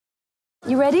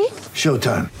You ready?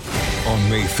 Showtime. On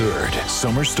May 3rd,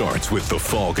 summer starts with The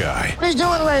Fall Guy. Let's do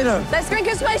it later. Let's drink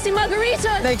a spicy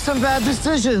margarita. Make some bad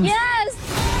decisions. Yes!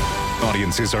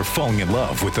 Audiences are falling in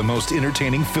love with the most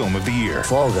entertaining film of the year.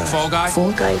 Fall guy. Fall Guy?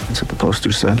 Fall guy. That's what the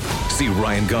poster said. See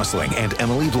Ryan Gosling and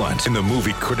Emily Blunt in the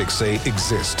movie critics say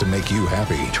exists to make you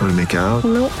happy. Trying to make it out?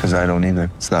 Nope. Because I don't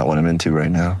either. It's not what I'm into right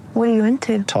now. What are you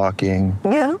into? Talking.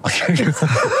 Yeah.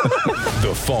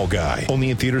 The Fall Guy.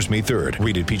 Only in theaters May 3rd.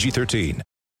 Rated PG-13.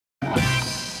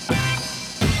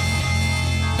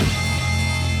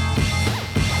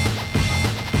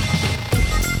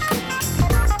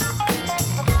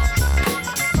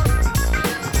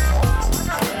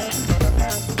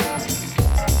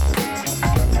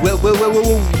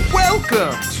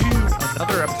 Welcome to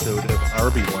another episode of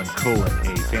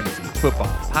RB1: a fantasy football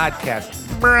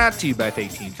podcast brought to you by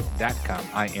FakeTeams.com.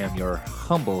 I am your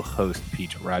humble host,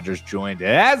 Pete Rogers, joined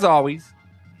as always,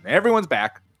 everyone's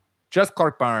back, just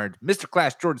Clark Barnes, Mr.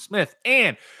 Class Jordan Smith,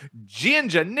 and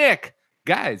Ginger Nick.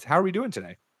 Guys, how are we doing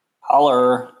today?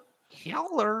 Holler.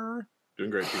 Doing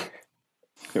great, Pete.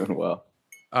 Doing well.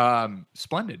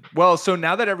 Splendid. Well, so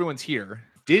now that everyone's here,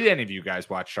 did any of you guys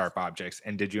watch Sharp Objects,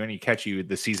 and did you catch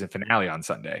the season finale on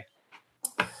Sunday?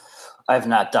 I have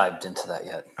not dived into that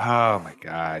yet. Oh my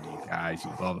God, you guys,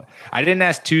 you love it. I didn't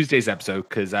ask Tuesday's episode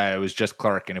because I was just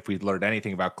Clark, and if we learned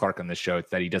anything about Clark on this show,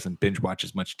 it's that he doesn't binge watch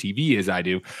as much TV as I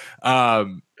do. I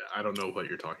don't know what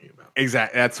you're talking about.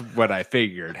 Exactly, that's what I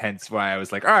figured. Hence why I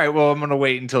was like, all right, well, I'm going to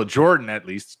wait until Jordan at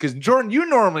least, because Jordan, you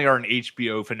normally are an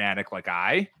HBO fanatic like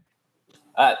I.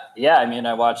 Yeah, I mean,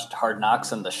 I watched Hard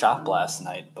Knocks in the shop last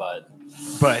night, but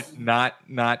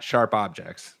not Sharp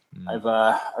Objects.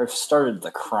 I've started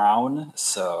The Crown,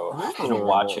 so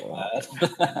watching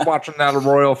that. Watching that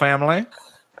Royal Family.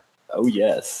 Oh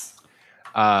yes.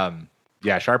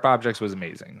 Yeah, Sharp Objects was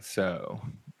amazing. So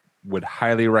would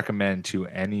highly recommend to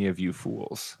any of you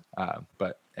fools.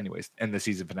 But anyways, and the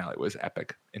season finale was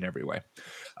epic in every way.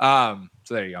 So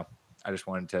there you go. I just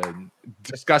wanted to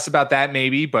discuss about that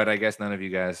maybe, but I guess none of you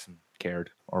guys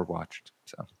cared or watched.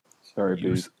 So Sorry,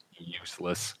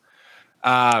 useless.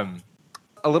 A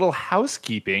little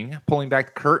housekeeping, pulling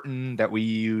back the curtain that we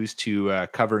use to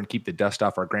cover and keep the dust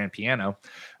off our grand piano.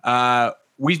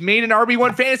 We've made an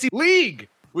RB1 Fantasy League.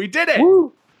 We did it.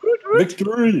 Woo.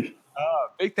 Victory.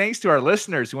 Big thanks to our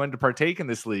listeners who wanted to partake in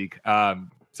this league.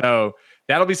 So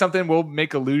that'll be something we'll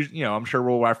make allusion. I'm sure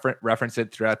we'll reference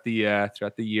it throughout the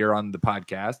year on the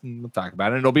podcast, and we'll talk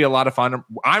about it. It'll be a lot of fun.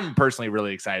 I'm personally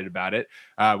really excited about it.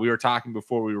 We were talking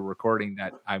before we were recording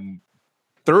that I'm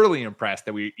thoroughly impressed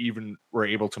that we even were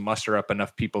able to muster up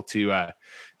enough people to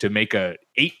make a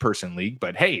 8-person league.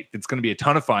 But hey, it's going to be a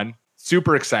ton of fun.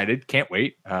 Super excited. Can't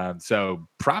wait. So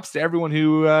props to everyone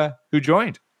who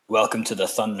joined. Welcome to the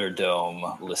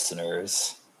Thunderdome,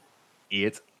 listeners.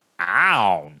 It's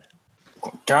on.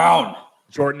 Down.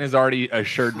 Jordan has already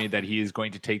assured me that he is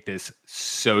going to take this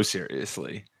so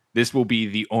seriously. This will be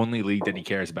the only league that he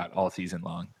cares about all season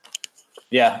long.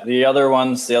 Yeah, the other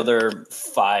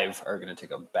 5 are going to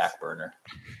take a back burner.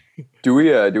 Do we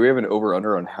have an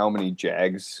over-under on how many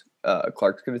Jags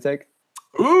Clark's going to take?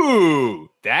 Ooh,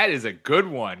 that is a good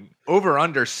one.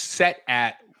 Over-under set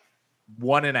at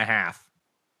 1.5.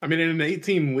 I mean, in an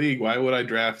 18 league, why would I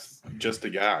draft just a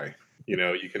guy?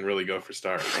 You can really go for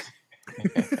stars.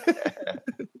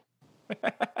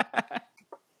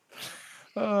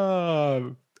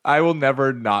 I will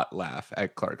never not laugh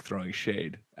at Clark throwing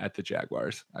shade at the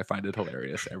Jaguars. I find it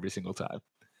hilarious every single time.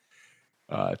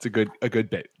 It's a good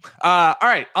bit. All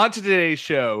right, on to today's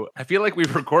show. I feel like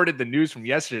we've recorded the news from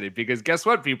yesterday because guess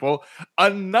what, people?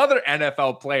 Another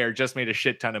NFL player just made a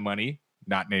shit ton of money,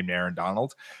 not named Aaron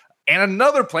Donald, and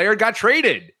another player got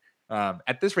traded.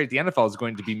 At this rate, the NFL is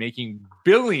going to be making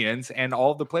billions, and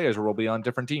all of the players will be on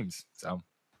different teams. So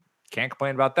can't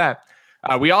complain about that.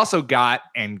 We also got,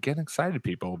 and get excited,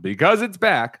 people, because it's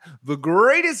back, the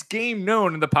greatest game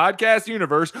known in the podcast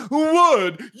universe.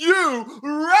 Would you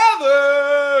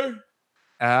rather?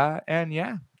 And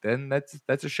yeah, then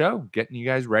that's a show. Getting you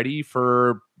guys ready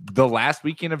for the last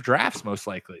weekend of drafts, most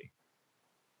likely.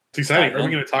 It's exciting. Are we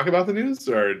going to talk about the news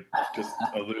or just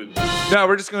allude? No,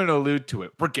 we're just going to allude to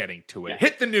it. We're getting to it.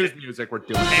 Hit the news music. We're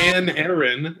doing it. And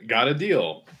Aaron got a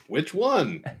deal. Which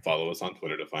one? Follow us on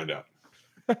Twitter to find out.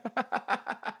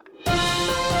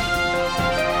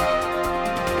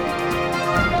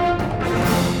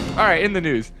 All right, in the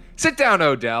news. Sit down,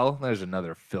 Odell. There's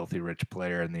another filthy rich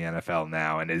player in the NFL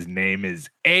now, and his name is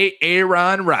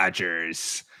Aaron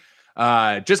Rodgers.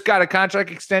 Just got a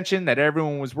contract extension that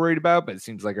everyone was worried about, but it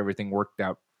seems like everything worked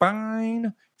out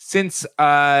fine. Since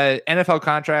NFL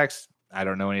contracts I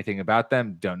don't know anything about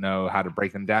them. Don't know how to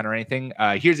break them down or anything.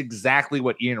 Here's exactly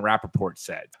what Ian Rappaport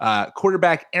said.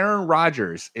 Quarterback Aaron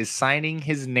Rodgers is signing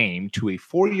his name to a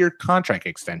 4-year contract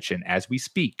extension as we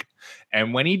speak.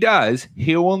 And when he does,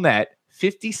 he will net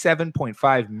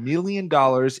 $57.5 million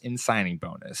in signing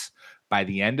bonus. By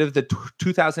the end of the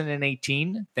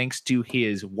 2018, thanks to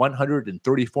his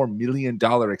 $134 million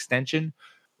extension,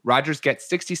 Rodgers gets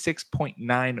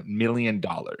 $66.9 million.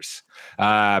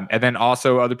 And then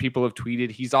also other people have tweeted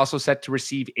he's also set to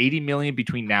receive $80 million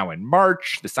between now and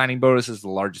March. The signing bonus is the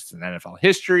largest in NFL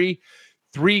history.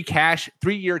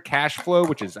 3-year cash flow,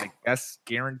 which is, I guess,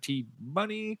 guaranteed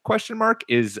money,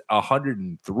 is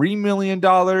 $103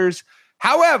 million.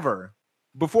 However,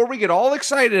 before we get all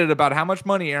excited about how much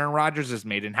money Aaron Rodgers has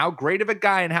made and how great of a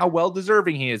guy and how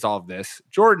well-deserving he is all of this,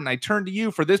 Jordan, I turn to you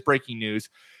for this breaking news.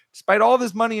 Despite all of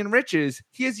his money and riches,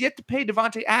 he has yet to pay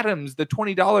Davante Adams the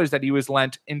 $20 that he was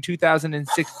lent in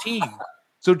 2016.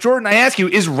 So, Jordan, I ask you,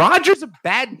 is Rodgers a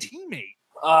bad teammate?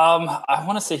 I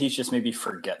want to say he's just maybe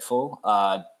forgetful.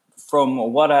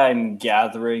 From what I'm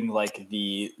gathering, like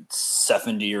the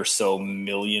 $70 or so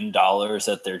million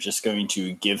that they're just going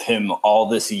to give him all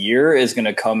this year is going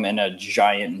to come in a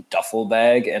giant duffel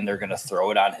bag, and they're going to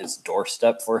throw it on his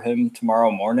doorstep for him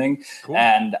tomorrow morning. Cool.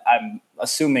 And I'm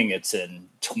assuming it's in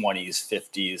 20s,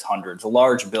 50s, 100s,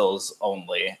 large bills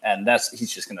only. And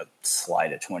he's just going to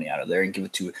slide a 20 out of there and give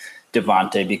it to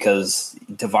Davante, because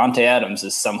Davante Adams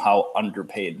is somehow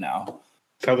underpaid now.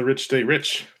 That's how the rich stay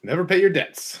rich. Never pay your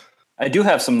debts. I do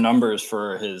have some numbers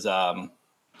for his for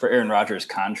Aaron Rodgers'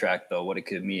 contract, though, what it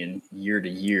could mean year to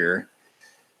year.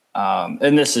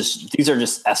 And these are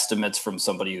just estimates from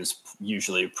somebody who's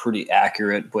usually pretty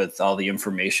accurate with all the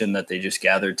information that they just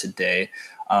gathered today.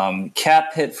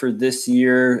 Cap hit for this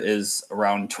year is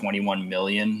around $21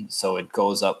 million, so it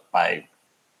goes up by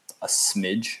a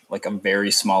smidge, like a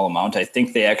very small amount. I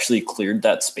think they actually cleared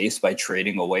that space by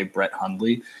trading away Brett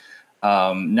Hundley.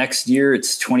 Next year,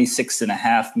 it's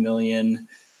 $26.5 million.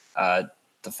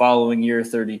 The following year,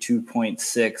 32.6,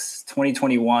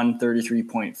 2021,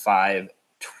 33.5,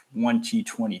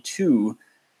 2022,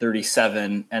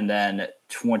 37, and then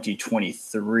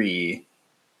 2023,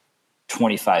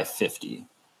 25.50.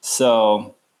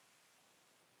 So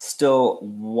still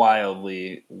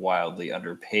wildly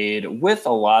underpaid, with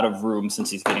a lot of room,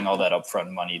 since he's getting all that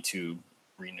upfront money, to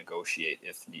renegotiate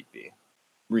if need be.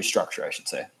 Restructure, I should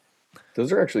say.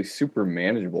 Those are actually super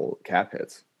manageable cap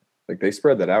hits. Like, they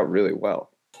spread that out really well.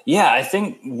 Yeah, I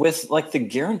think with like the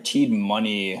guaranteed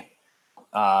money,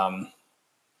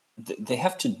 they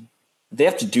have to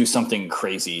do something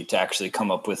crazy to actually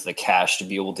come up with the cash to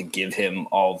be able to give him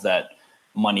all of that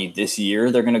money this year.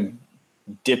 They're going to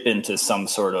dip into some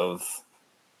sort of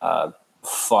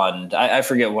fund. I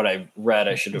forget what I read.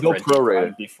 I should have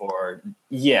read before.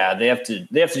 Yeah, they have to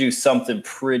do something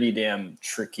pretty damn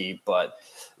tricky, but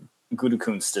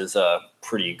Gutekunst is a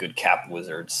pretty good cap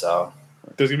wizard, so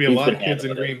there's gonna be a lot of kids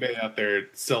in Green Bay out there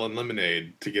selling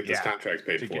lemonade to get this contract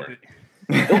paid for.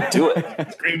 They'll do it.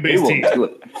 It's Green Bay's team. Do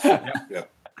it. Yep.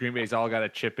 Green Bay's all got to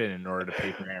chip in order to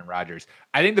pay for Aaron Rodgers.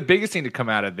 I think the biggest thing to come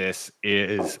out of this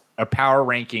is a power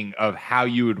ranking of how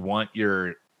you would want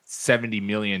your $70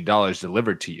 million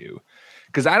delivered to you.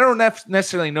 Because I don't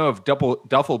necessarily know if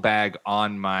duffel bag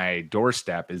on my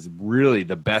doorstep is really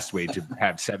the best way to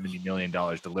have $70 million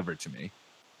delivered to me.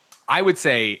 I would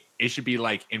say it should be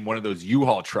like in one of those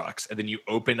U-Haul trucks, and then you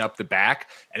open up the back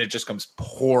and it just comes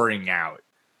pouring out.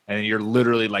 And then you're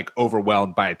literally like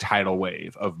overwhelmed by a tidal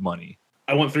wave of money.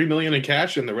 I want $3 million in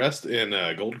cash and the rest in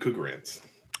gold Cougarants.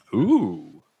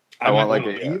 Ooh. I want like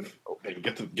leave.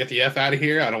 Get the F out of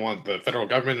here. I don't want the federal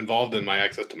government involved in my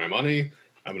access to my money.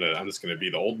 I'm just gonna be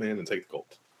the old man and take the gold.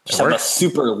 Just have a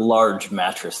super large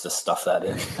mattress to stuff that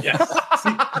in. Yes.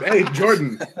 Hey,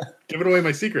 Jordan, giving away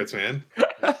my secrets, man.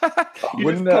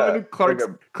 You just come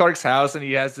into Clark's house and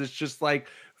he has this just like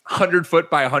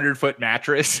 100-foot by 100-foot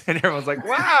mattress, and everyone's like,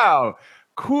 "Wow,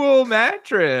 cool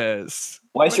mattress."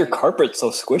 Why is your carpet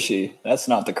so squishy? That's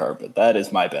not the carpet. That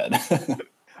is my bed.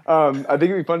 I think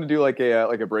it'd be fun to do like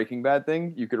a Breaking Bad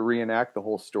thing. You could reenact the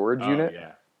whole storage unit.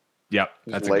 Yeah. Yep.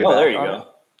 That's there you go.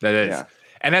 That is. Yeah.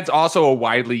 And that's also a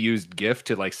widely used gift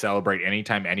to like celebrate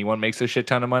anytime anyone makes a shit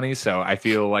ton of money. So I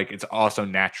feel like it's also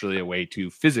naturally a way to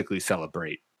physically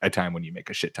celebrate a time when you make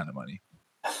a shit ton of money.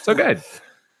 So good.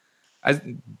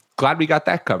 I'm glad we got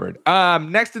that covered.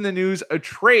 Next in the news, a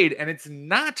trade, and it's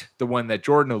not the one that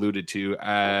Jordan alluded to.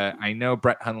 I know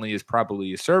Brett Hundley is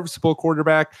probably a serviceable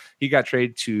quarterback. He got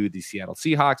traded to the Seattle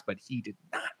Seahawks, but he did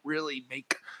not really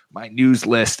make my news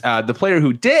list. The player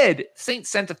who did,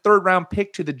 Saints sent a 3rd-round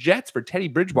pick to the Jets for Teddy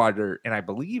Bridgewater, and I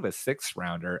believe a 6th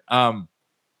rounder.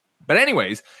 But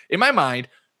anyways, in my mind,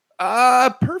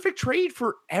 perfect trade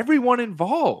for everyone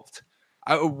involved.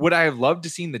 Would I have loved to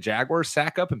seen the Jaguars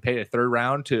sack up and pay a third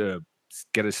round to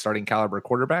get a starting caliber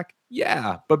quarterback?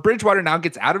 Yeah, but Bridgewater now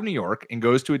gets out of New York and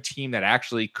goes to a team that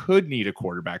actually could need a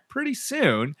quarterback pretty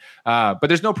soon. But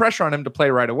there's no pressure on him to play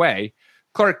right away.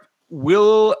 Clark,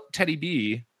 will Teddy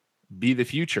B be the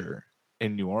future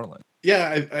in New Orleans?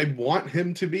 Yeah, I want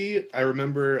him to be. I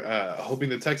remember hoping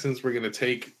the Texans were going to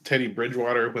take Teddy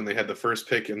Bridgewater when they had the first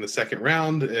pick in the second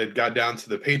round. It got down to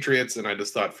the Patriots, and I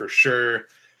just thought for sure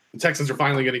the Texans are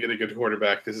finally going to get a good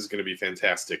quarterback. This is going to be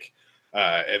fantastic.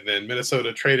 And then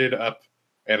Minnesota traded up,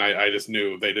 and I just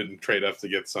knew they didn't trade up to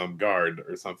get some guard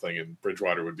or something, and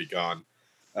Bridgewater would be gone.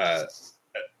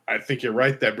 I think you're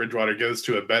right that Bridgewater goes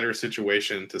to a better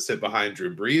situation to sit behind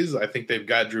Drew Brees. I think they've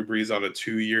got Drew Brees on a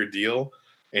 2-year deal,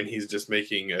 and he's just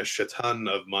making a shit ton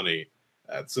of money.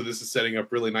 So this is setting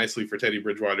up really nicely for Teddy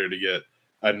Bridgewater to get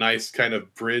a nice kind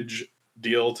of bridge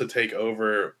deal to take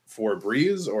over for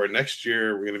Brees, or next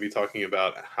year we're going to be talking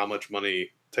about how much money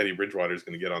Teddy Bridgewater is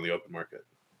going to get on the open market.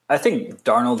 I think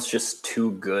Darnold's just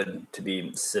too good to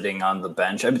be sitting on the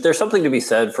bench. I mean, there's something to be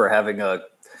said for having a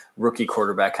rookie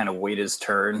quarterback kind of wait his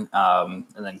turn and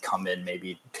then come in,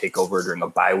 maybe take over during a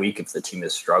bye week if the team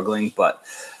is struggling. But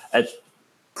a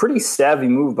pretty savvy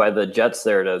move by the Jets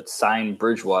there to sign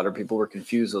Bridgewater. People were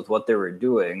confused with what they were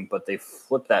doing, but they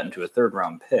flipped that into a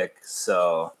third-round pick.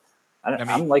 So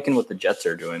I'm liking what the Jets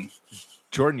are doing.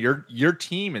 Jordan, your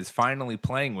team is finally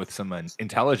playing with some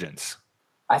intelligence.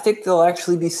 I think they'll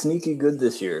actually be sneaky good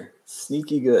this year.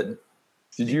 Sneaky good.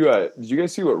 Did you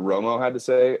guys see what Romo had to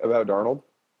say about Darnold?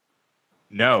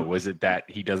 No, was it that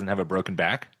he doesn't have a broken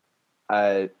back?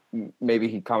 Maybe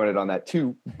he commented on that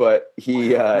too, but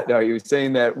he was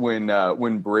saying that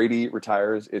when Brady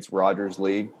retires, it's Rodgers'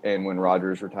 league, and when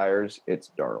Rodgers retires,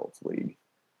 it's Darnold's league.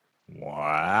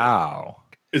 Wow.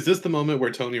 Is this the moment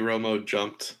where Tony Romo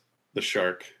jumped the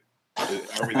shark?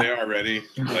 Are we there already?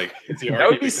 Like, is he already?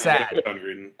 That would be sad.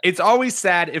 It's always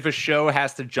sad if a show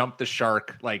has to jump the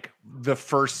shark like the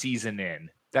first season in.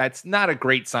 That's not a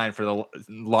great sign for the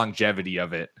longevity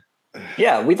of it.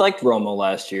 Yeah, we liked Romo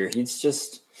last year. He's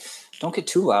just don't get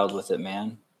too loud with it,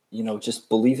 man. You know, just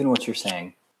believe in what you're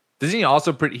saying. Doesn't he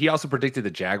also predicted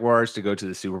the Jaguars to go to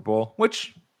the Super Bowl?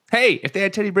 Which, hey, if they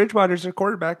had Teddy Bridgewater as their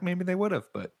quarterback, maybe they would have,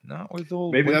 but not with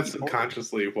old. Maybe that's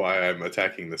subconsciously why I'm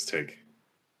attacking this take.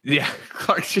 Yeah,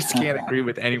 Clark just can't agree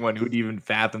with anyone who'd even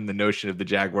fathom the notion of the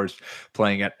Jaguars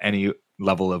playing at any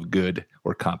level of good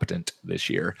or competent this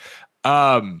year.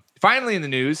 Finally, in the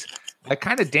news, a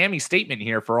kind of damning statement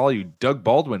here for all you Doug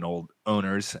Baldwin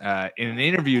owners. In an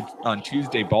interview on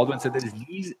Tuesday, Baldwin said that his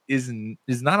knees is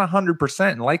not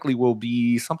 100% and likely will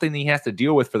be something that he has to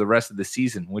deal with for the rest of the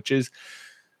season, which is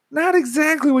not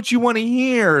exactly what you want to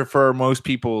hear for most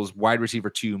people's wide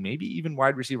receiver 2, maybe even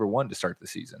wide receiver 1 to start the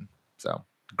season. So,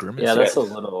 grimace. Yeah, that's a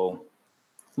little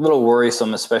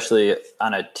worrisome, especially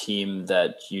on a team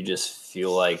that you just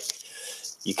feel like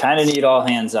you kind of need all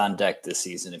hands on deck this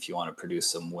season if you want to produce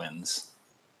some wins.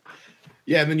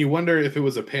 Yeah, and then you wonder if it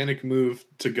was a panic move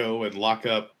to go and lock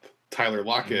up Tyler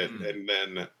Lockett and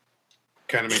then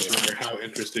kind of make you wonder how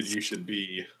interested you should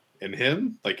be in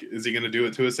him. Like, is he going to do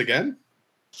it to us again?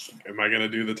 Am I going to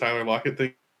do the Tyler Lockett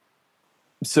thing?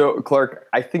 So, Clark,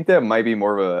 I think that might be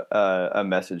more of a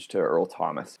message to Earl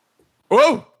Thomas.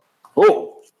 Whoa!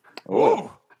 Oh!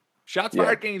 Whoa! Shots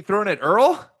fired getting thrown at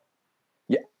Earl?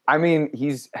 I mean,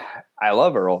 I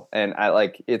love Earl, and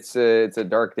it's a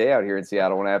dark day out here in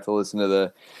Seattle when I have to listen to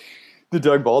the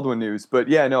Doug Baldwin news. But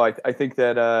yeah, no, I think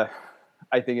that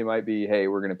I think it might be, hey,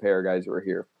 we're going to pay our guys who are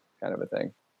here, kind of a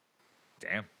thing.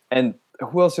 Damn. And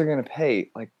who else are going to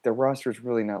pay? Like, the roster's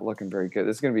really not looking very good.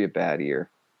 This is going to be a bad year.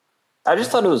 I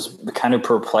just thought it was kind of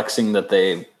perplexing that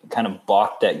they kind of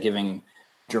balked at giving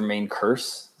Jermaine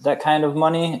Kearse that kind of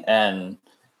money, and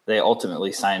they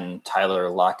ultimately signed Tyler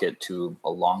Lockett to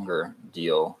a longer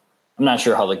deal. I'm not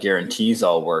sure how the guarantees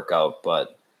all work out,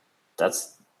 but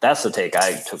that's the take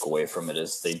I took away from it,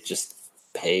 is they just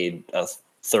paid a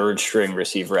third string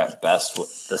receiver at best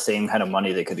with the same kind of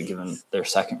money they could have given their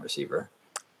second receiver.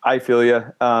 I feel you.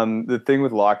 The thing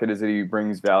with Lockett is that he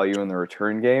brings value in the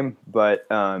return game, but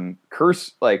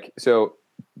Kearse, so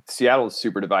Seattle is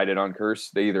super divided on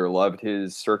Kearse. They either loved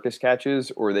his circus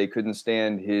catches or they couldn't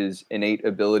stand his innate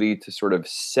ability to sort of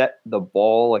set the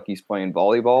ball like he's playing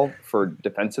volleyball for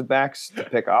defensive backs to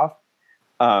pick off.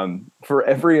 For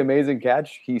every amazing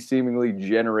catch, he seemingly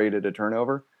generated a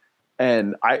turnover,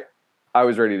 and I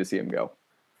was ready to see him go.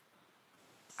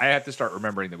 I have to start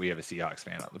remembering that we have a Seahawks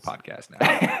fan on the podcast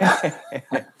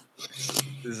now.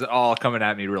 This is all coming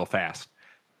at me real fast.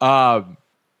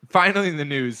 Finally, in the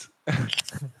news,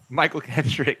 Michael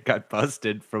Kendrick got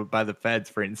busted by the feds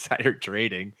for insider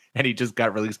trading, and he just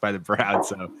got released by the Browns.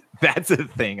 So that's a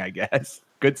thing, I guess.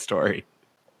 Good story.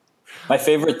 My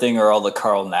favorite thing are all the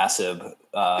Carl Nassib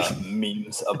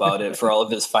memes about it for all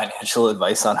of his financial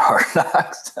advice on Hard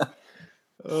Knocks.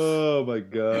 Oh my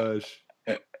gosh.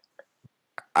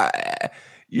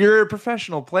 You're a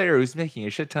professional player who's making a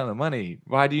shit ton of money.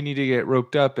 Why do you need to get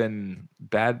roped up in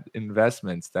bad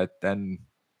investments that then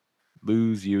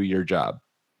lose you your job?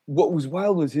 What was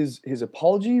wild was his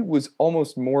apology was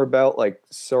almost more about like,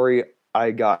 sorry,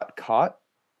 I got caught.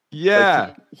 Yeah.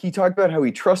 Like he talked about how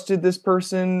he trusted this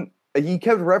person. He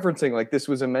kept referencing like this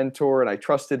was a mentor and I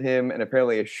trusted him and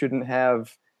apparently I shouldn't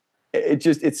have.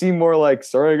 It seemed more like,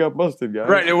 sorry, I got busted, guys.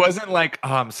 Right. It wasn't like,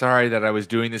 oh, I'm sorry that I was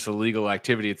doing this illegal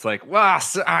activity. It's like, well,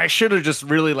 I should have just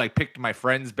really like picked my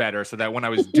friends better so that when I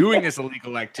was doing this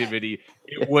illegal activity,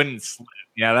 it wouldn't slip.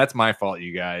 Yeah, that's my fault,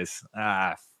 you guys.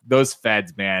 Those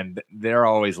feds, man, they're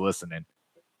always listening.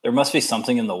 There must be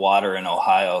something in the water in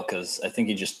Ohio because I think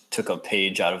he just took a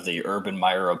page out of the Urban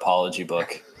Meyer apology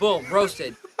book. Boom,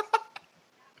 roasted.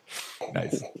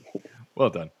 Nice. Well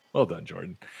done. Well done,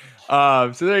 Jordan.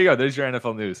 So there you go. There's your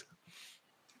NFL news.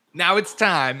 Now it's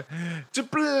time to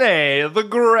play the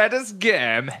greatest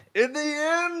game in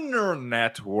the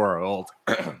internet world.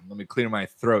 Let me clear my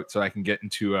throat so I can get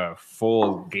into a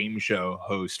full game show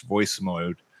host voice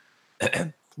mode.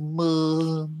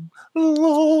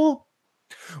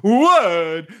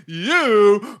 Would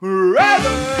you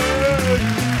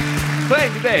rather?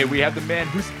 Playing today, we have the man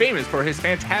who's famous for his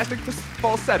fantastic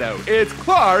falsetto. It's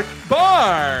Clark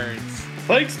Barnes.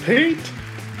 Thanks, Pete.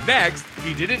 Next,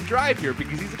 he didn't drive here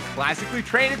because he's a classically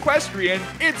trained equestrian.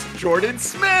 It's Jordan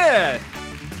Smith.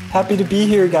 Happy to be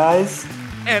here, guys.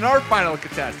 And our final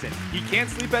contestant, he can't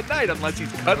sleep at night unless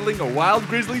he's cuddling a wild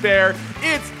grizzly bear.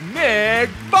 It's Nick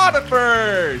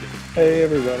Bodiford. Hey,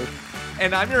 everybody.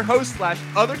 And I'm your host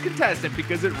 / other contestant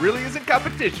because it really isn't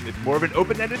competition. It's more of an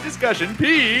open-ended discussion.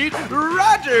 Pete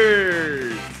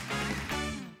Rogers.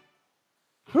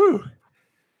 Whew.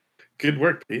 Good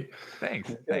work, Pete.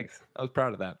 Thanks. I was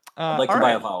proud of that. I'd like to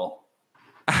buy a vowel.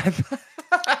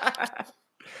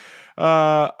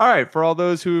 All right. For all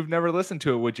those who've never listened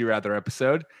to a Would You Rather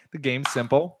episode, the game's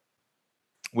simple.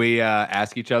 We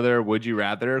ask each other Would You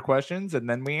Rather questions, and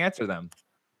then we answer them.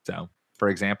 So, for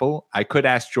example, I could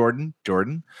ask Jordan,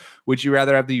 would you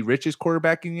rather have the richest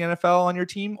quarterback in the NFL on your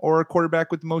team or a quarterback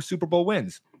with the most Super Bowl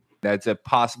wins? That's a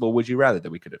possible would you rather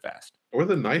that we could have asked. Or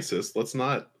the nicest. Let's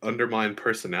not undermine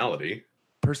personality.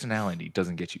 Personality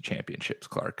doesn't get you championships,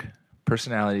 Clark.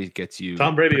 Personality gets you...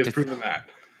 Tom Brady has proven that.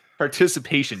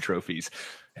 Participation trophies.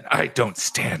 And I don't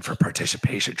stand for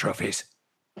participation trophies.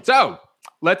 So,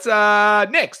 let's...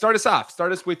 Nick, start us off.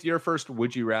 Start us with your first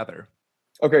would you rather.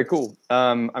 Okay, cool.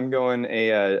 I'm going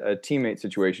a teammate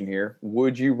situation here.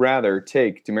 Would you rather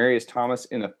take Demaryius Thomas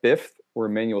in the 5th or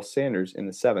Emmanuel Sanders in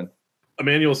the 7th?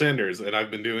 Emmanuel Sanders, and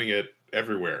I've been doing it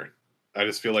everywhere. I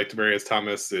just feel like Demaryius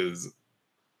Thomas is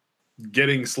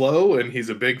getting slow, and he's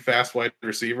a big, fast wide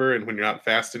receiver, and when you're not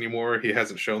fast anymore, he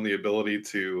hasn't shown the ability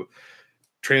to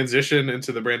transition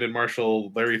into the Brandon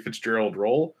Marshall, Larry Fitzgerald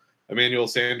role. Emmanuel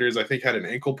Sanders, I think, had an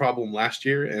ankle problem last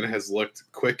year and has looked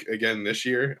quick again this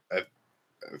year.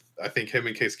 I think him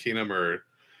and Case Keenum are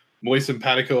moist and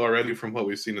Patico already from what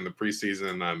we've seen in the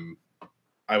preseason.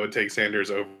 I would take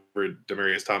Sanders over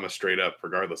Demaryius Thomas straight up,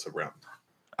 regardless of round.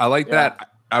 I like that.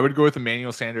 I would go with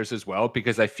Emmanuel Sanders as well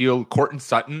because I feel Cortland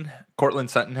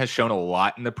Sutton has shown a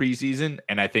lot in the preseason,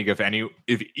 and I think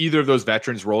if either of those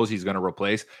veterans roles he's going to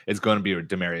replace, it's going to be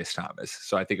Demaryius Thomas.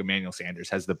 So I think Emmanuel Sanders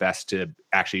has the best to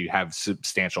actually have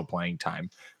substantial playing time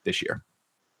this year.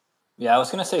 Yeah, I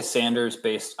was going to say Sanders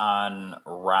based on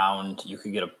round. You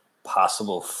could get a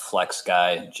possible flex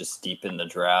guy just deep in the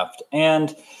draft.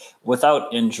 And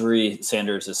without injury,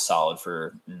 Sanders is solid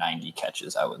for 90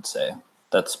 catches, I would say.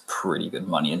 That's pretty good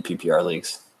money in PPR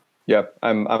leagues. Yeah,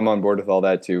 I'm on board with all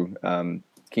that too.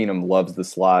 Keenum loves the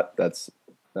slot. That's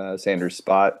Sanders'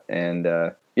 spot. And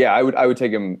I would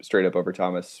take him straight up over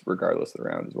Thomas regardless of the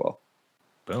round as well.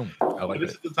 Boom. I like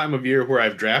this it. is the time of year where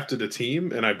I've drafted a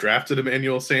team and I've drafted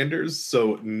Emmanuel Sanders,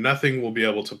 so nothing will be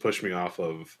able to push me off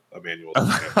of Emmanuel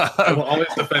Sanders. I will always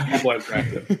defend people I've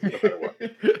drafted, no matter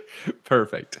what.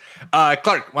 Perfect.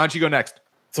 Clark, why don't you go next?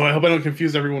 So I hope I don't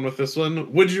confuse everyone with this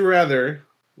one. Would you rather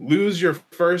lose your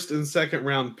first and second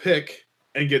round pick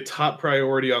and get top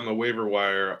priority on the waiver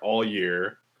wire all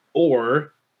year,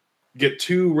 or get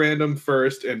 2 random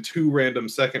first and 2 random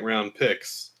second round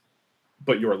picks,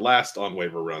 but you're last on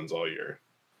waiver runs all year?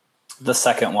 The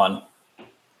second one.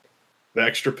 The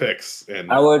extra picks.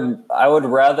 And I would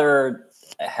rather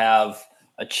have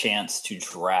a chance to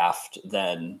draft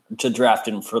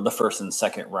him for the first and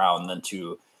second round than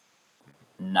to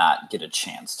not get a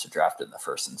chance to draft in the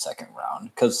first and second round,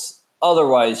 because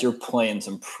otherwise you're playing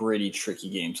some pretty tricky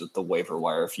games with the waiver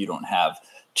wire if you don't have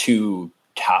 2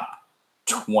 top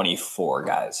 24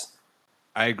 guys.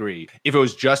 I agree. If it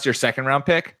was just your second round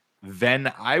pick,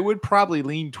 then I would probably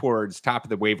lean towards top of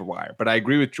the waiver wire. But I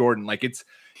agree with Jordan. Like, it's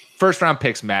first round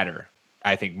picks matter,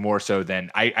 I think, more so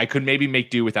than I could maybe make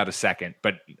do without a second,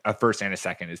 but a first and a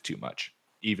second is too much,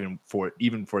 even for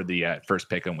the first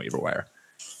pick on waiver wire.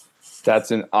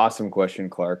 That's an awesome question,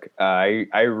 Clark.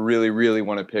 I really, really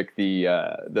want to pick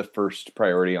the first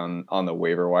priority on the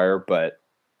waiver wire, but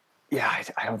yeah,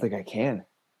 I don't think I can.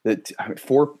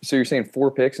 So you're saying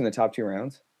 4 picks in the top 2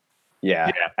 rounds?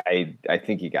 Yeah. I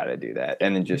think you got to do that,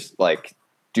 and then just like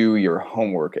do your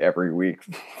homework every week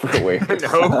for the waiver.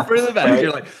 Hope for the best.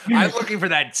 You're like, I'm looking for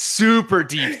that super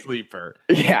deep sleeper.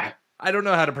 Yeah. I don't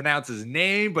know how to pronounce his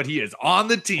name, but he is on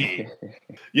the team.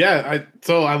 Yeah,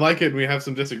 so I like it. We have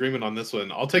some disagreement on this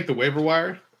one. I'll take the waiver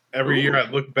wire. Every year I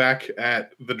look back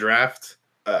at the draft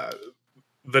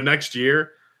the next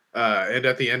year and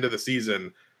at the end of the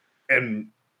season, and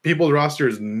people's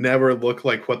rosters never look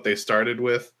like what they started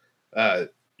with.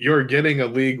 You're getting a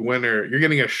league winner. You're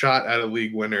getting a shot at a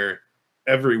league winner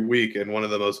every week in one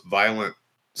of the most violent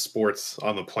sports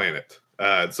on the planet.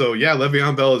 So yeah,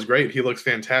 Le'Veon Bell is great. He looks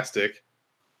fantastic.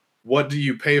 What do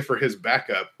you pay for his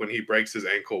backup when he breaks his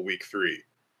ankle week 3?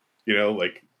 You know,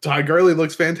 like Todd Gurley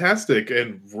looks fantastic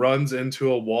and runs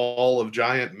into a wall of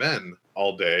giant men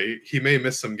all day. He may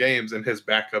miss some games, and his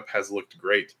backup has looked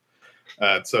great.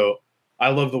 So I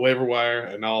love the waiver wire,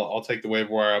 and I'll take the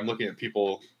waiver wire. I'm looking at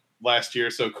people last year.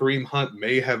 So Kareem Hunt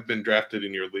may have been drafted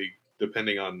in your league,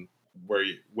 depending on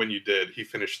when you did. He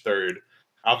finished 3rd.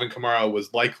 Alvin Kamara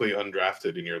was likely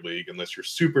undrafted in your league unless you're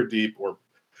super deep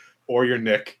or you're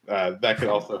Nick. That could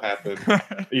also happen.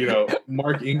 You know,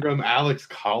 Mark Ingram, Alex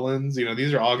Collins, you know,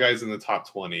 these are all guys in the top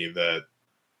 20 that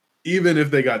even if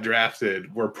they got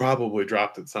drafted, were probably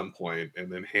dropped at some point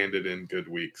and then handed in good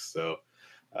weeks. So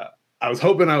I was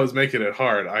hoping I was making it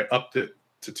hard. I upped it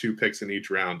to 2 picks in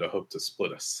each round to hope to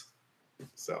split us.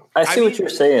 So I see what you're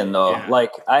saying, though. Yeah.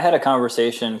 Like, I had a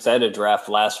conversation because I had a draft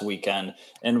last weekend,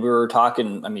 and we were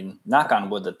talking. I mean, knock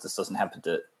on wood that this doesn't happen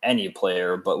to any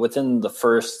player, but within the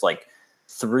first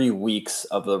 3 weeks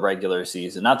of the regular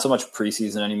season, not so much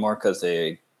preseason anymore because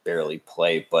they barely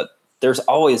play, but there's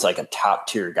always a top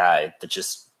tier guy that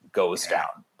just goes down,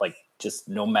 just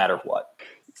no matter what.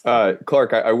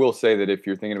 Clark, I will say that if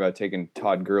you're thinking about taking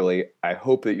Todd Gurley, I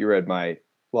hope that you read my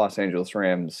Los Angeles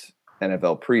Rams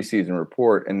NFL preseason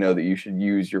report and know that you should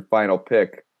use your final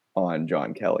pick on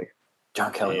John Kelly.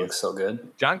 John Kelly looks so good.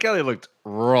 John Kelly looked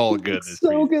real good this So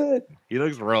season. good. He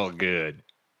looks real good.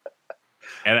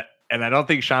 And I don't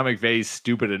think Sean McVay's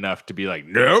stupid enough to be like,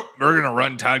 nope, we're going to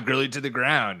run Todd Gurley to the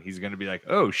ground. He's going to be like,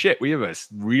 oh, shit, we have a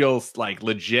real,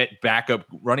 legit backup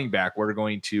running back. We're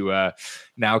going to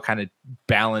now kind of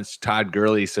balance Todd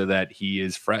Gurley so that he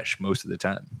is fresh most of the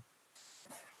time.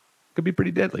 Could be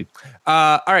pretty deadly.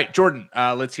 All right, Jordan,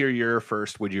 let's hear your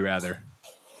first Would You Rather.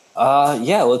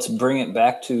 Yeah, let's bring it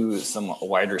back to some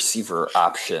wide receiver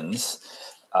options.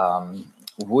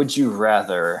 Would you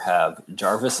rather have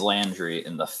Jarvis Landry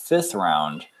in the 5th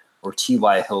round or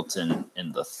T.Y. Hilton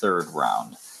in the 3rd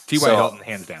round? T.Y. Hilton,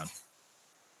 hands down.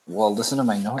 Well, listen to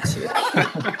my notes here.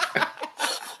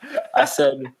 I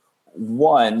said,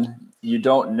 1, you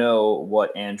don't know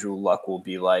what Andrew Luck will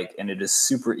be like, and it is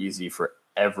super easy for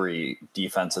every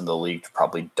defense in the league to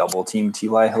probably double team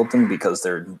T.Y. Hilton because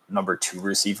their number 2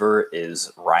 receiver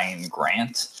is Ryan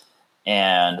Grant.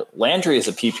 And Landry is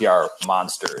a PPR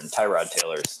monster, and Tyrod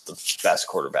Taylor is the best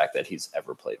quarterback that he's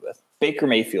ever played with. Baker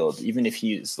Mayfield, even if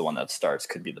he's the one that starts,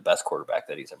 could be the best quarterback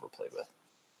that he's ever played with.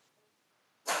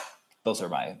 Those are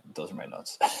my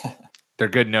notes. They're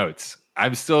good notes.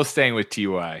 I'm still staying with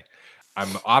T.Y.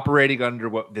 I'm operating under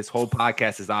what this whole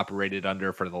podcast is operated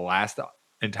under for the last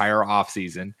entire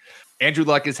offseason. Andrew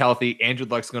Luck is healthy. Andrew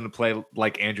Luck's going to play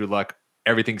like Andrew Luck.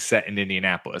 Everything's set in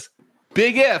Indianapolis.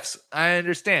 Big ifs, I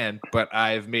understand, but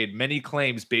I've made many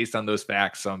claims based on those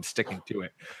facts, so I'm sticking to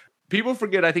it. People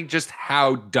forget, I think, just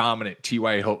how dominant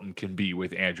T.Y. Hilton can be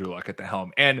with Andrew Luck at the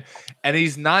helm. And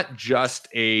he's not just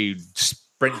a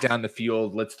sprint down the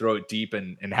field, let's throw it deep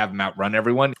and have him outrun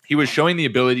everyone. He was showing the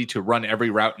ability to run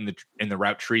every route in the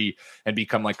route tree and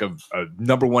become like a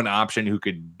number 1 option who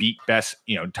could beat best,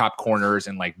 top corners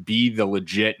and be the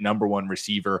legit number 1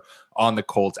 receiver on the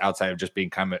Colts outside of just being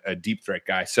kind of a deep threat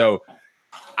guy. So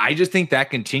I just think that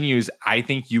continues. I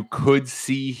think you could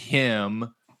see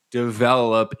him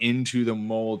develop into the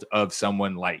mold of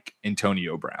someone like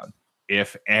Antonio Brown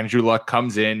if Andrew Luck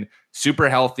comes in super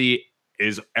healthy,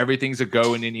 everything's a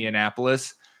go in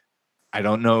Indianapolis. I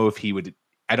don't know if he would.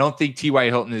 I don't think T.Y.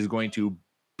 Hilton is going to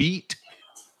beat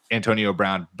Antonio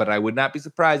Brown, but I would not be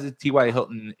surprised if T.Y.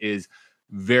 Hilton is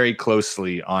very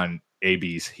closely on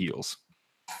AB's heels.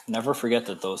 Never forget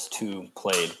that those two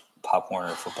played Pop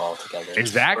Warner football together.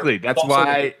 Exactly. That's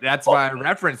why I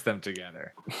referenced them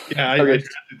together. Yeah, I drafted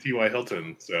T.Y.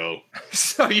 Hilton, so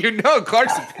you know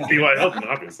Clarkson. T.Y. Hilton,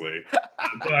 obviously.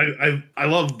 But I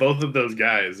love both of those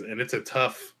guys, and it's a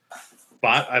tough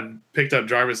spot. I've picked up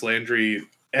Jarvis Landry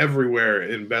everywhere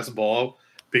in best ball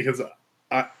because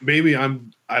I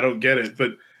don't get it,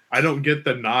 but I don't get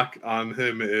the knock on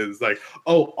him is like,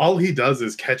 oh, all he does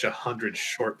is catch 100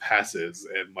 short passes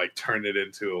and like turn it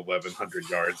into 1,100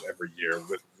 yards every year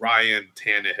with Ryan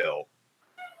Tannehill.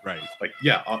 Right. Like,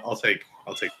 yeah, I'll take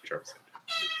Jarvis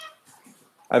Landry.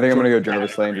 I think I'm going to go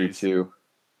Jarvis Landry too.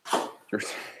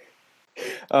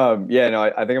 I think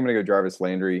I'm going to go Jarvis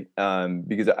Landry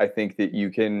because I think that you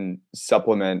can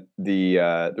supplement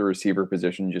the receiver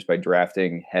position just by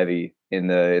drafting heavy in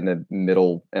the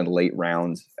middle and late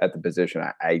rounds at the position.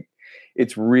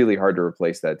 It's really hard to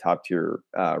replace that top tier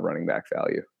running back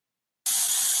value.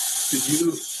 Did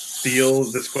you steal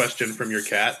this question from your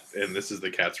cat? And this is the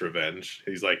cat's revenge.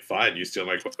 He's like, fine, you steal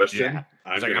my question. Yeah.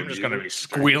 I'm just going to be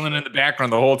squealing in the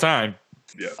background the whole time.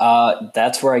 Yeah.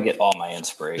 That's where I get all my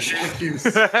inspiration.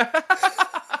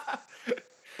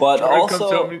 But Jordan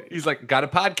also, he's like, got a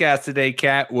podcast today,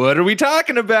 Kat. What are we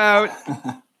talking about?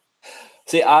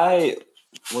 See, I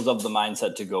was of the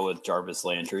mindset to go with Jarvis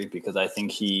Landry because I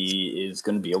think he is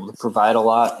going to be able to provide a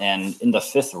lot. And in the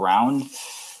fifth round,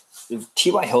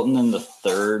 T.Y. Hilton in the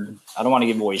third, I don't want to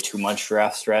give away too much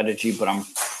draft strategy, but I'm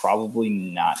probably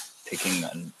not picking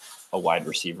a wide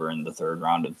receiver in the third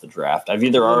round of the draft. I've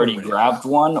either already grabbed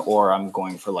one or I'm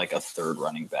going for like a third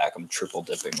running back. I'm triple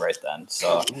dipping right then.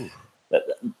 So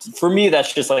for me,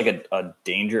 that's just like a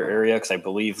danger area because I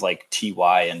believe like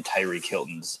T.Y. and Tyreek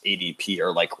Hilton's ADP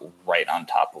are like right on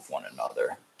top of one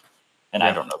another. And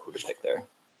I don't know who to pick there.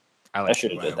 I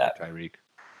should have did that. Tyreek,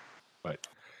 but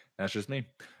that's just me.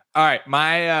 All right.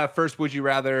 My first would you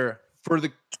rather for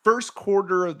the first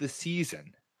quarter of the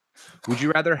season. Would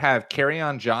you rather have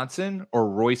Kerryon Johnson or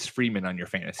Royce Freeman on your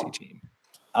fantasy team?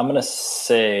 I'm going to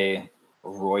say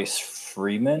Royce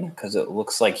Freeman because it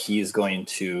looks like he's going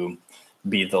to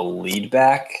be the lead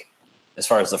back as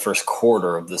far as the first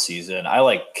quarter of the season. I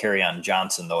like Kerryon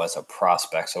Johnson, though, as a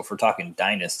prospect. So if we're talking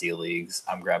dynasty leagues,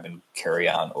 I'm grabbing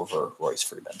Kerryon over Royce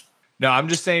Freeman. No, I'm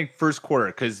just saying first quarter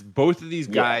because both of these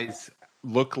guys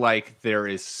look like there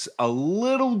is a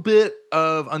little bit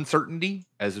of uncertainty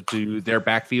as to their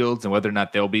backfields and whether or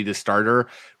not they'll be the starter.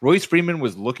 Royce Freeman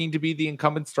was looking to be the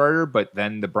incumbent starter, but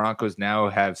then the Broncos now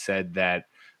have said that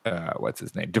what's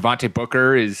his name? Devontae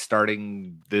Booker is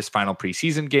starting this final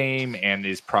preseason game and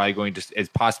is probably is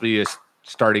possibly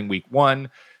starting week 1.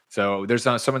 So there's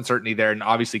some uncertainty there. And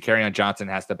obviously Kerryon Johnson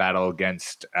has to battle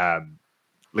against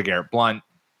LeGarrette Blount.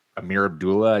 Amir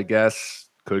Abdullah, I guess,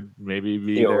 could maybe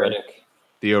be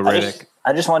Theo Riddick.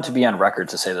 I just want to be on record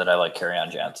to say that I like Kerryon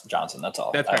Johnson. That's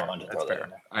all. That's I fair. wanted to That's throw fair. that in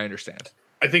there. I understand.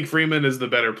 I think Freeman is the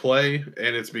better play,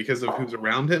 and it's because of who's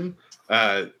around him.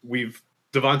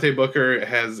 Devontae Booker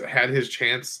has had his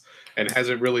chance and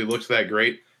hasn't really looked that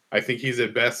great. I think he's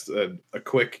at best a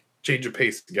quick change of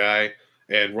pace guy,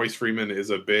 and Royce Freeman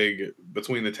is a big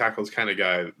between the tackles kind of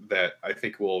guy that I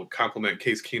think will complement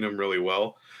Case Keenum really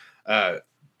well.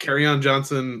 Kerryon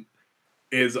Johnson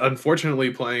is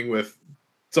unfortunately playing with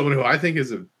someone who I think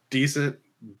is a decent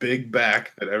big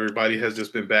back that everybody has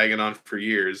just been bagging on for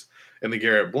years in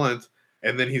LeGarrette Blount.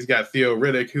 And then he's got Theo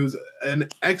Riddick, who's an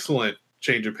excellent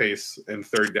change of pace and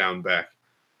third down back.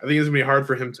 I think it's going to be hard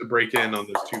for him to break in on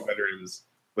those two veterans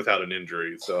without an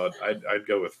injury. So I'd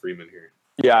go with Freeman here.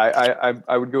 Yeah,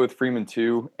 I would go with Freeman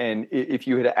too. And if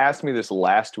you had asked me this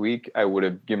last week, I would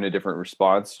have given a different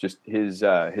response. Just his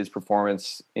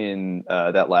performance in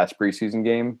that last preseason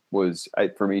game was,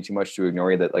 for me, too much to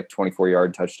ignore. That like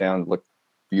 24-yard touchdown looked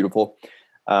beautiful.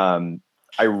 I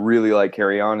really like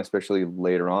Kerryon, especially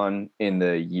later on in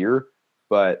the year.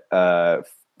 But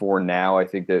for now, I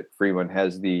think that Freeman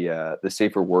has the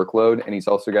safer workload, and he's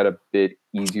also got a bit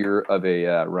easier of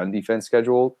a run defense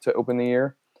schedule to open the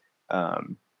year.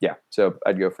 So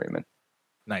I'd go Freeman.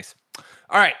 Nice.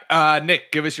 All right,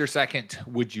 Nick, give us your second.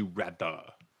 Would you rather?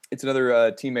 It's another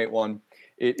teammate one.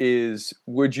 It is,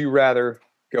 would you rather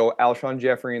go Alshon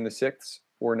Jeffrey in the 6th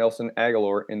or Nelson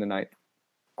Aguilar in the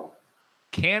 9th?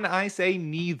 Can I say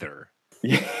neither?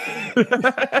 Yeah. Is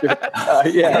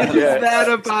that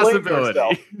a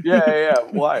possibility? Yeah.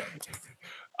 Why?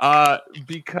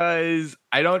 Because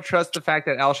I don't trust the fact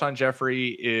that Alshon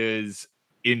Jeffrey is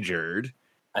injured.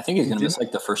 I think he's going to miss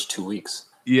like the first 2 weeks.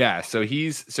 Yeah, so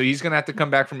he's going to have to come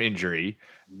back from injury.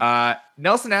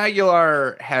 Nelson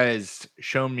Aguilar has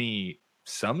shown me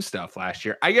some stuff last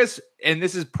year, I guess, and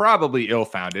this is probably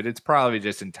ill-founded. It's probably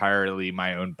just entirely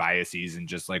my own biases and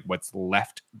just like what's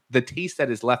left, the taste that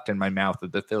is left in my mouth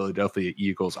of the Philadelphia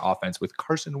Eagles offense with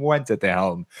Carson Wentz at the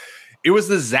helm. It was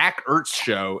the Zach Ertz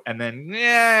show, and then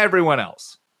everyone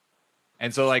else.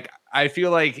 And so, like, I feel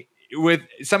like with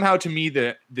somehow to me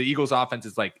the Eagles offense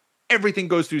is like everything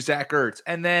goes through Zach Ertz,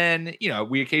 and then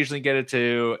we occasionally get it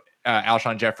to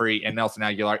Alshon Jeffrey and Nelson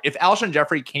Aguilar. If Alshon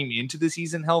Jeffrey came into the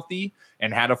season healthy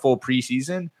and had a full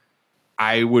preseason,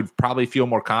 I would probably feel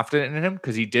more confident in him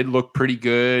because he did look pretty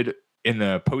good in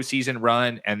the postseason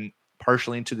run and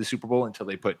partially into the Super Bowl until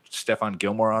they put Stephon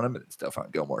Gilmore on him, and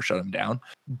Stephon Gilmore shut him down.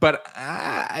 But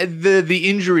the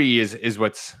injury is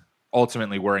what's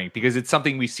ultimately worrying because it's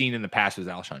something we've seen in the past with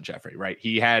Alshon Jeffrey, right?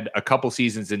 He had a couple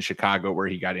seasons in Chicago where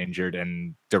he got injured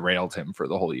and derailed him for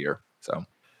the whole year. So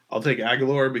I'll take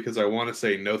Aguilar because I want to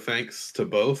say no thanks to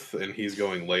both, and he's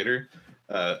going later.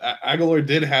 Aguilar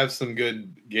did have some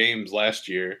good games last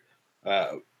year,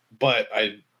 but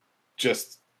I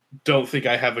just don't think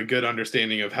I have a good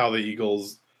understanding of how the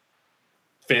Eagles'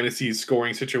 fantasy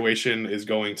scoring situation is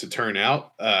going to turn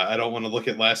out. I don't want to look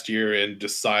at last year and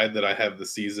decide that I have the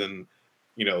season,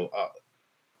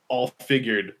 all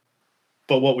figured.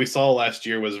 But what we saw last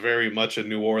year was very much a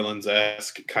New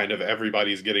Orleans-esque kind of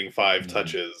everybody's getting 5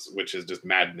 touches, which is just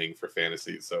maddening for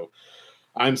fantasy. So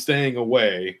I'm staying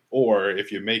away, or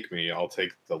if you make me, I'll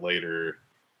take the later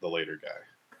guy.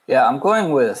 Yeah, I'm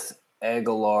going with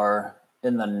Aguilar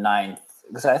in the 9th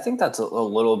because I think that's a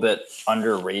little bit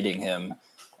underrating him.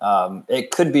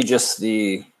 It could be just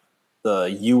the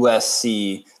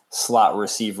USC slot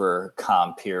receiver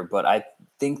comp here, but I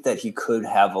think that he could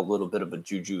have a little bit of a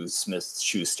Juju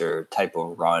Smith-Schuster type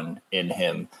of run in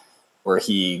him where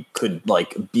he could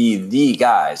like be the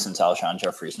guy since Alshon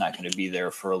Jeffrey is not going to be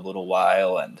there for a little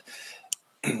while. And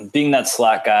being that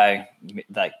slot guy,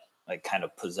 that like kind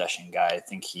of possession guy, I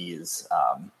think he is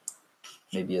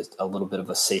maybe a little bit of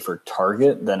a safer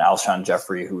target than Alshon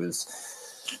Jeffrey, who is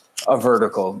a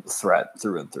vertical threat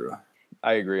through and through.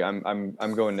 I agree. I'm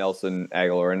going Nelson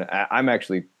Aguilar, and I'm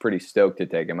actually pretty stoked to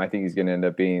take him. I think he's going to end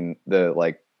up being the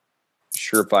like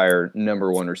surefire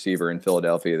number 1 receiver in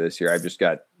Philadelphia this year. I've just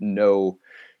got no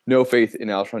faith in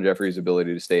Alshon Jeffrey's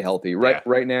ability to stay healthy.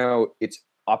 Right now, it's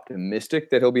optimistic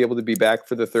that he'll be able to be back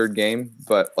for the 3rd game,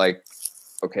 but like,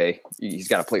 okay, he's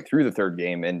got to play through the 3rd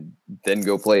game and then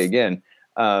go play again.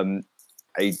 I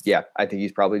think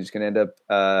he's probably just going to end up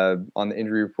on the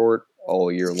injury report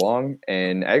all year long.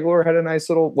 And Aguilar had a nice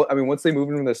little, once they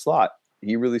moved into the slot,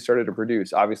 he really started to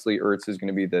produce. Obviously, Ertz is going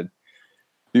to be the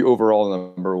overall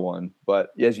number 1. But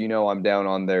as you know, I'm down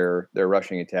on their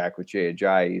rushing attack with Jay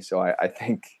Ajayi. So I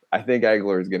think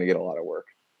Aguilar is going to get a lot of work.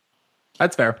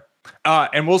 That's fair.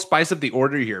 And we'll spice up the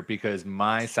order here because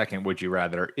my second would you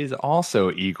rather is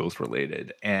also Eagles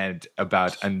related. And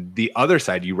on the other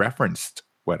side, you referenced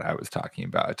what I was talking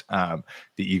about, the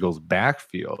Eagles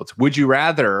backfield. Would you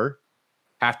rather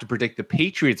have to predict the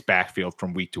Patriots backfield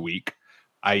from week to week,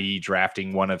 i.e.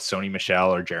 drafting one of Sony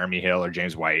Michel or Jeremy Hill or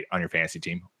James White on your fantasy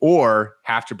team, or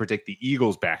have to predict the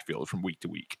Eagles backfield from week to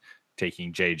week,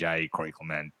 taking Jay Ajayi, Corey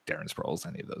Clement, Darren Sproles,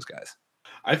 any of those guys?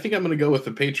 I think I'm going to go with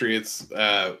the Patriots.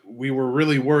 We were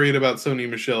really worried about Sony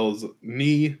Michel's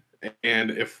knee,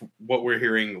 and if what we're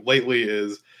hearing lately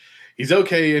is he's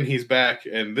okay and he's back,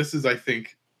 and this is, I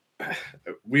think,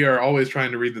 we are always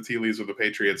trying to read the tea leaves with the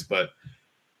Patriots, but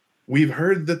we've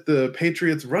heard that the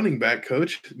Patriots running back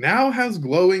coach now has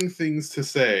glowing things to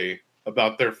say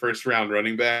about their first round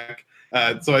running back.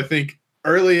 So I think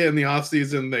early in the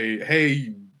offseason,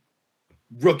 hey,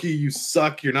 rookie, you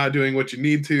suck. You're not doing what you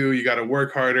need to. You got to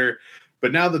work harder.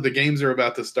 But now that the games are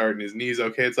about to start and his knee's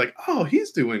okay, it's like, oh,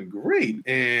 he's doing great.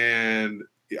 And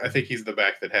I think he's the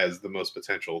back that has the most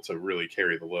potential to really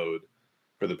carry the load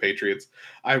for the Patriots.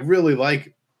 I really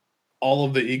like all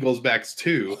of the Eagles backs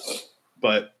too,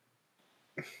 but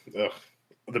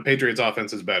the Patriots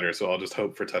offense is better, so I'll just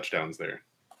hope for touchdowns there.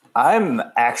 I'm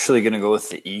actually going to go with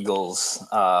the Eagles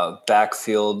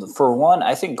backfield. For one,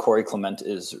 I think Corey Clement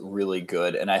is really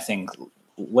good, and I think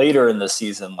later in the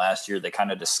season last year, they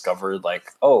kind of discovered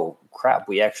like, oh, crap,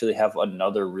 we actually have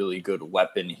another really good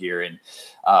weapon here, and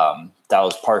that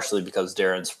was partially because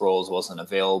Darren Sproles wasn't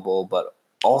available, but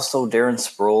also Darren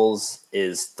Sproles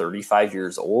is 35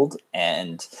 years old,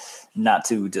 and not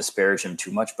to disparage him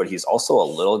too much, but he's also a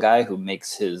little guy who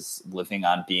makes his living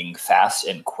on being fast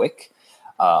and quick.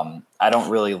 I don't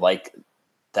really like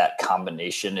that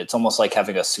combination. It's almost like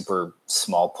having a super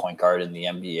small point guard in the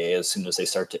NBA. As soon as they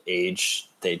start to age,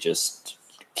 they just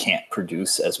can't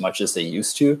produce as much as they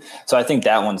used to. So I think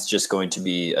that one's just going to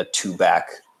be a 2-back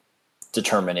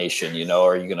determination.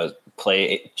 Are you going to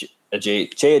play Jay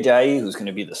Ajayi, who's going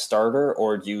to be the starter,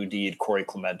 or do you need Corey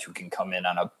Clement, who can come in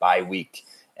on a bye week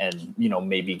and,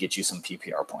 maybe get you some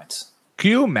PPR points?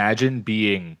 Can you imagine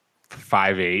being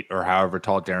 5'8" or however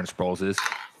tall Darren Sproles is,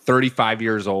 35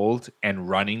 years old, and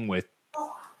running with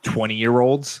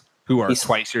 20-year-olds who are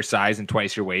twice your size and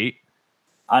twice your weight?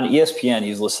 On ESPN,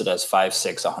 he's listed as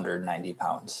 5'6", 190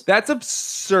 pounds. That's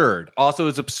absurd. Also,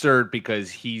 it's absurd because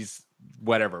he's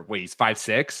he's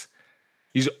 5'6".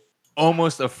 He's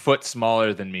almost a foot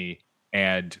smaller than me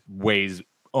and weighs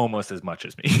almost as much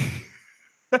as me.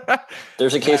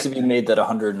 There's a case to be made that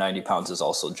 190 pounds is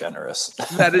also generous.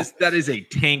 that is a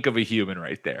tank of a human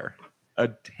right there. A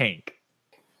tank.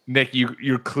 Nick,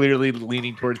 you're clearly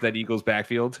leaning towards that Eagles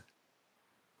backfield.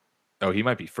 Oh, he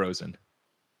might be frozen.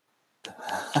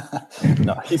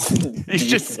 No, he's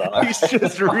just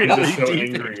really so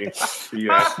deep. angry.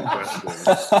 You asked the question. It's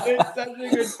such a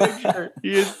good picture.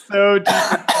 He is so deep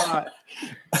in thought.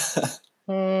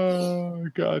 Oh,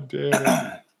 God damn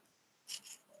it.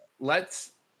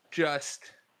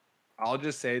 I'll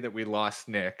just say that we lost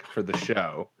Nick for the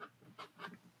show.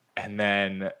 And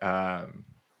then,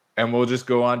 and we'll just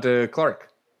go on to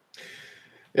Clark.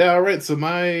 Yeah, all right. So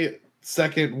my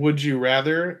second would you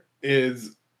rather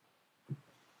is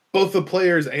both the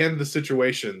players and the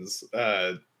situations.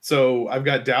 So I've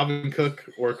got Dalvin Cook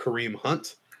or Kareem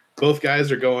Hunt. Both guys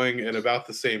are going in about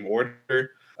the same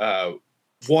order.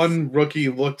 One rookie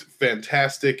looked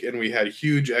fantastic, and we had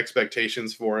huge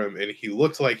expectations for him, and he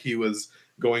looked like he was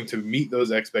going to meet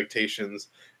those expectations,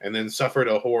 and then suffered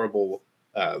a horrible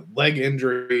leg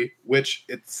injury, which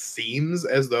it seems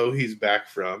as though he's back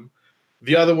from.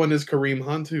 The other one is Kareem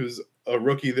Hunt, who's a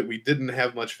rookie that we didn't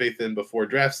have much faith in before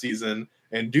draft season,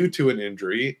 and due to an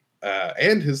injury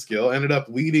and his skill, ended up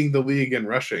leading the league in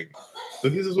rushing. So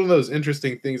this is one of those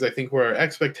interesting things, I think, where our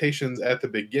expectations at the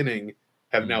beginning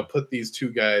have now put these two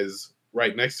guys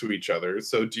right next to each other.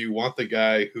 So do you want the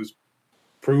guy who's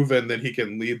proven that he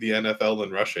can lead the NFL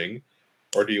in rushing,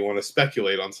 or do you want to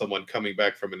speculate on someone coming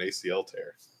back from an ACL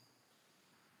tear?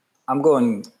 I'm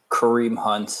going Kareem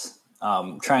Hunt.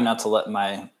 Trying not to let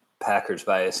my Packers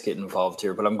bias get involved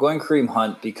here, but I'm going Kareem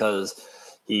Hunt because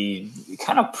he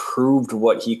kind of proved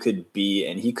what he could be,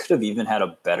 and he could have even had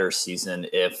a better season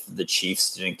if the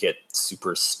Chiefs didn't get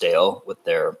super stale with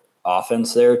their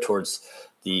offense there towards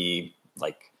the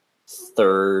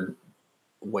third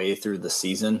way through the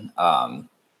season.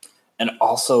 And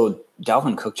also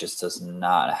Dalvin Cook just does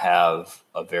not have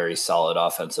a very solid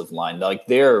offensive line.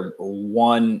 They're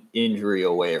one injury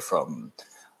away from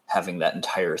having that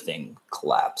entire thing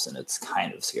collapse, and it's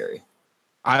kind of scary.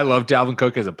 I love Dalvin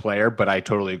Cook as a player, but I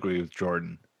totally agree with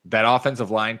Jordan. That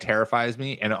offensive line terrifies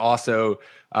me. And also,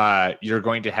 you're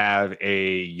going to have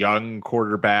a young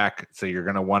quarterback, so you're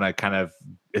going to want to kind of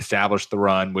establish the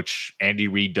run, which Andy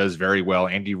Reid does very well.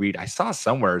 Andy Reid, I saw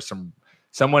somewhere,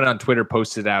 someone on Twitter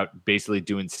posted out basically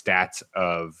doing stats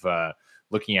of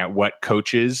looking at what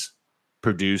coaches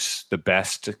produce the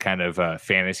best kind of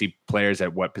fantasy players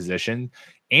at what position.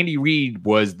 Andy Reid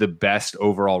was the best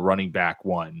overall running back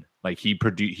one. He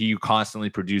constantly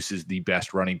produces the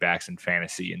best running backs in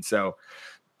fantasy. And so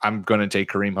I'm going to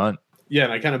take Kareem Hunt. Yeah,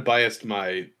 and I kind of biased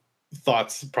my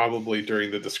thoughts probably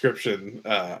during the description.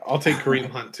 I'll take Kareem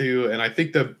Hunt too. And I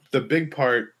think the big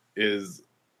part is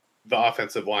the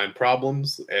offensive line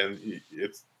problems. And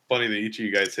it's funny that each of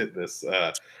you guys hit this.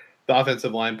 The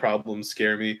offensive line problems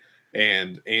scare me.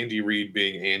 And Andy Reid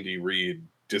being Andy Reid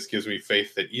just gives me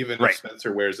faith that even if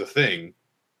Spencer wears a thing,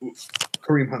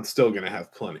 Kareem Hunt's still going to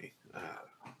have plenty.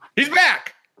 He's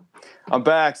back. I'm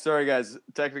back. Sorry, guys.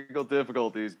 Technical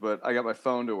difficulties, but I got my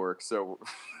phone to work, so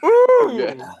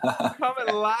Ooh,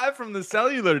 coming live from the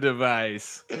cellular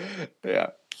device. Yeah.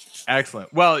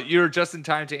 Excellent. Well, you're just in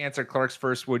time to answer Clark's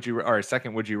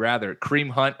second would you rather, Kareem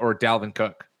Hunt or Dalvin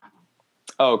Cook?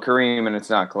 Oh, Kareem, and it's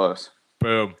not close.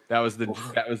 Boom. That was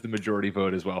the majority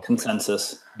vote as well.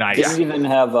 Consensus. Nice. Didn't even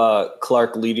have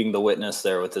Clark leading the witness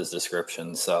there with his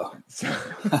description. So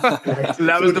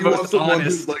that was the most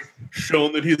honest. Who's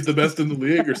shown that he's the best in the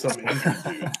league or something.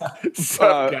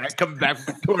 Guy coming back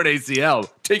from torn ACL.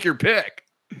 Take your pick.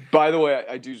 By the way,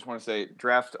 I do just want to say,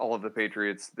 draft all of the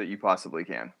Patriots that you possibly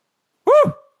can.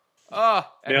 Woo! Oh,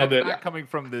 and Nailed that's it. not coming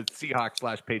from the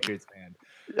Seahawks/Patriots fan.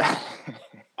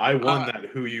 I won that.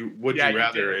 Who you would you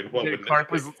rather? And what would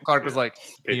Clark was like,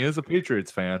 he is a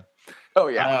Patriots fan. Oh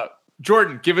yeah.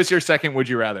 Jordan, give us your second would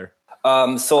you rather.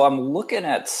 So I'm looking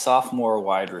at sophomore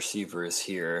wide receivers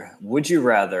here. Would you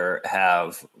rather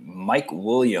have Mike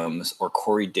Williams or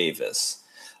Corey Davis?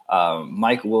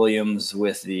 Mike Williams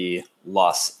with the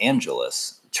Los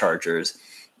Angeles Chargers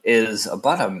is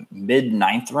about a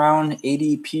mid-9th round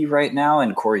ADP right now,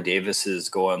 and Corey Davis is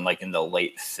going like in the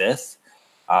late 5th.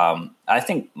 I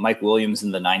think Mike Williams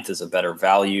in the 9th is a better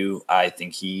value. I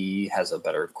think he has a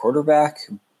better quarterback,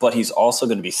 but he's also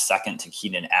going to be second to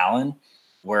Keenan Allen,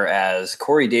 whereas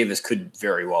Corey Davis could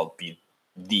very well be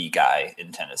the guy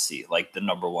in Tennessee, like the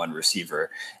number one receiver.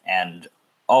 And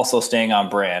also staying on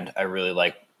brand, I really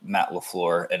like Matt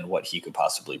LaFleur and what he could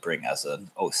possibly bring as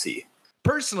an OC.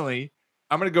 Personally,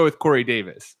 I'm going to go with Corey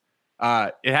Davis.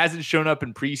 It hasn't shown up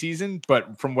in preseason,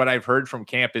 but from what I've heard from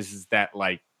campus is that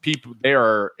like people, they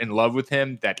are in love with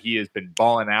him, that he has been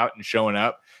balling out and showing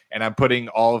up. And I'm putting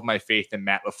all of my faith in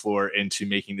Matt LaFleur into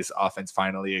making this offense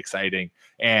finally exciting.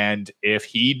 And if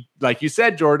he, like you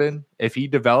said, Jordan, if he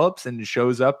develops and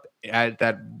shows up at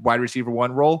that wide receiver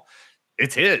 1 role,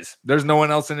 it's his. There's no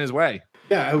one else in his way.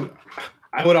 Yeah,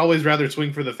 I would always rather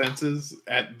swing for the fences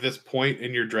at this point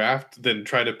in your draft than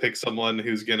try to pick someone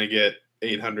who's going to get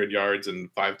 800 yards and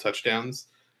 5 touchdowns.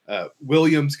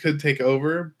 Williams could take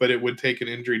over, but it would take an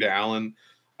injury to Allen.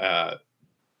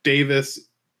 Davis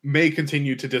may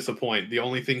continue to disappoint. The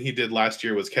only thing he did last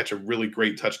year was catch a really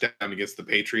great touchdown against the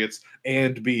Patriots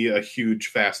and be a huge,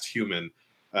 fast human.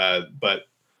 But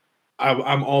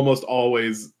I'm almost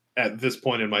always at this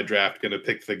point in my draft going to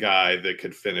pick the guy that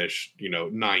could finish,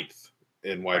 9th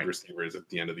in wide receivers at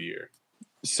the end of the year.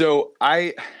 So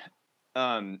I,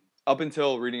 up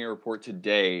until reading a report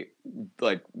today,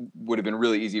 like would have been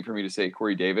really easy for me to say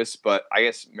Corey Davis, but I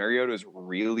guess Mariota's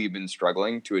really been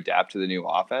struggling to adapt to the new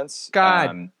offense.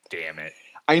 God damn it.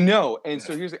 I know. And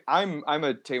so I'm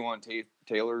a Taywan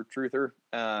Taylor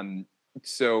truther.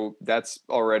 So that's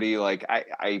already like,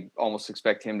 I almost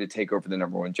expect him to take over the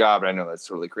number 1 job. I know that's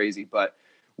totally crazy, but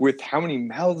with how many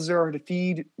mouths there are to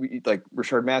feed, like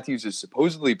Rashard Matthews is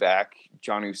supposedly back,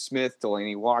 Jonnu Smith,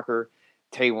 Delaney Walker,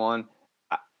 Taywan.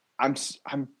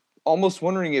 I'm almost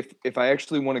wondering if I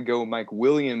actually want to go Mike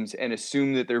Williams and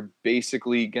assume that they're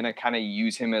basically going to kind of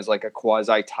use him as like a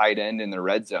quasi tight end in the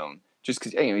red zone, just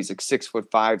because he's like 6'5",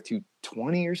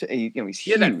 220 or so. He's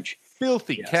huge.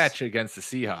 Filthy catch against the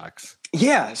Seahawks.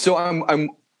 Yeah. So I'm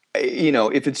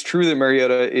if it's true that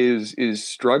Mariota is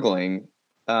struggling,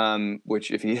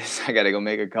 which if he is, I got to go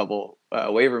make a couple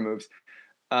waiver moves.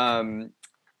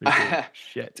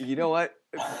 Shit. You know what?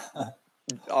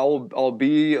 I'll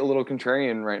be a little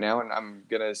contrarian right now, and I'm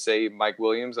gonna say Mike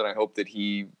Williams, and I hope that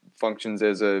he functions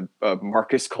as a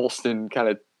Marcus Colston kind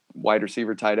of wide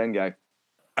receiver tight end guy.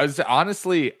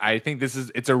 Honestly, I think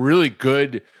it's a really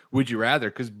good would you rather,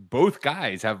 because both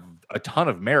guys have a ton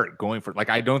of merit going for it. Like,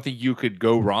 I don't think you could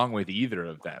go wrong with either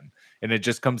of them. And it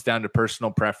just comes down to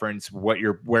personal preference,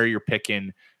 where you're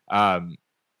picking,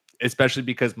 especially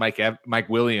because Mike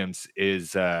Williams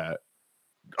is a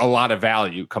lot of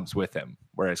value comes with him.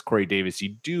 Whereas Corey Davis, you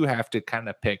do have to kind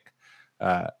of pick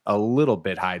a little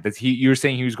bit high. You were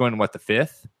saying he was going, what, the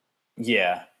 5th?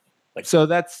 Yeah. So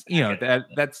that's,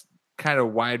 that's kind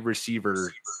of wide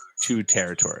receiver 2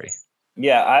 territory.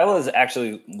 Yeah, I was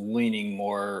actually leaning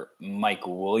more Mike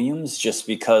Williams just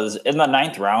because in the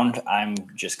 9th round, I'm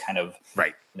just kind of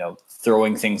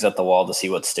throwing things at the wall to see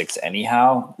what sticks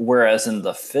anyhow. Whereas in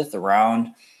the 5th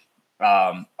round,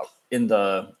 in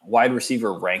the wide receiver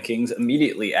rankings,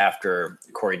 immediately after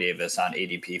Corey Davis on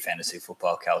ADP Fantasy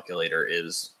Football Calculator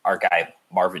is our guy,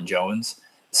 Marvin Jones.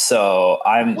 So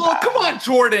come on,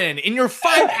 Jordan. In your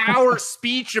 5-hour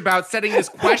speech about setting this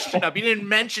question up, you didn't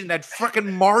mention that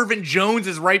freaking Marvin Jones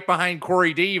is right behind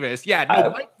Corey Davis. Yeah, no,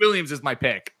 Mike Williams is my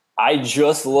pick. I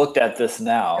just looked at this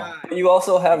now. You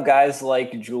also have guys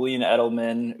like Julian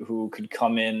Edelman who could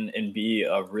come in and be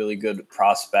a really good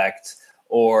prospect,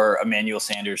 or Emmanuel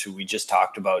Sanders, who we just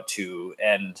talked about too.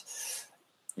 And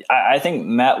I think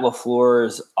Matt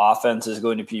LaFleur's offense is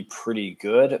going to be pretty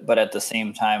good, but at the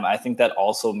same time, I think that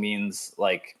also means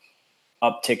like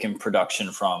uptick in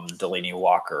production from Delaney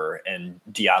Walker and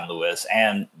Deion Lewis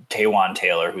and Taywan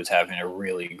Taylor, who's having a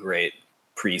really great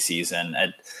preseason.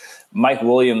 And Mike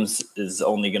Williams is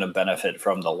only going to benefit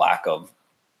from the lack of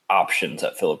options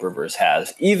that Phillip Rivers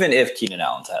has, even if Keenan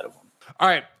Allen's ahead of him. All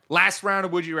right, last round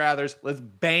of Would You Rathers. Let's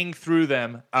bang through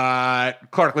them.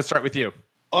 Clark, let's start with you.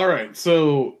 All right,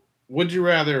 so would you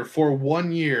rather for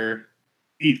 1 year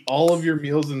eat all of your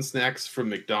meals and snacks from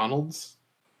McDonald's,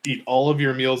 eat all of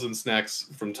your meals and snacks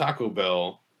from Taco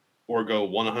Bell, or go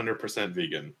 100%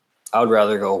 vegan? I would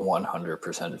rather go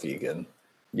 100% vegan.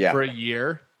 Yeah. For a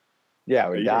year? Yeah, I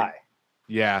would die.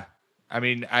 Yeah. I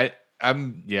mean,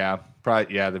 I'm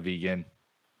Probably, yeah, the vegan.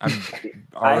 I'm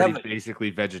I already have- basically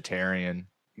vegetarian.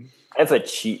 I have a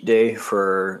cheat day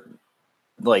for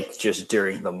like just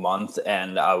during the month,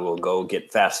 and I will go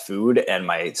get fast food, and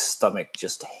my stomach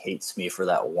just hates me for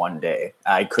that one day.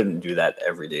 I couldn't do that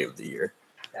every day of the year.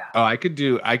 Oh, I could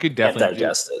Can't definitely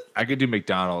digest it. I could do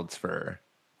McDonald's for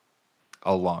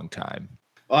a long time.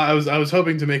 I was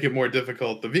hoping to make it more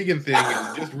difficult. The vegan thing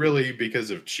is just really because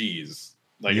of cheese.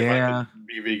 Like if I Yeah. could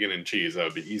be vegan and cheese, that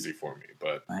would be easy for me.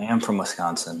 But I am from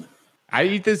Wisconsin. I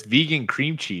eat this vegan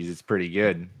cream cheese. It's pretty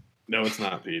good. no, it's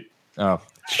not, Pete. Oh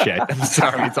shit! I'm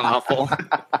sorry. It's awful.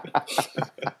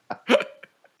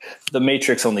 The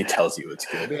Matrix only tells you it's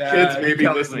good. Kids may be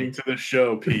tells listening me. to the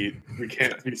show, Pete. We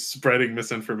can't be spreading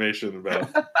misinformation about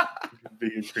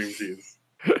vegan cream cheese.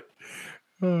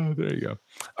 Oh, there you go.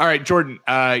 All right, Jordan.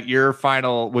 Your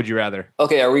final. Would you rather?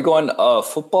 Okay, are we going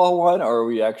football one, or are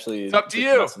we actually It's up to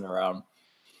just you. messing around?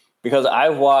 Because I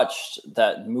watched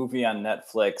that movie on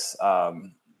Netflix,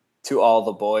 To All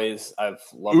the Boys. I've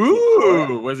loved it.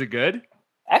 Ooh, was it good?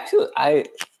 Actually, I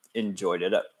enjoyed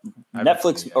it. haven't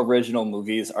Netflix seen it. original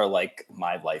movies are like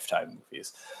my lifetime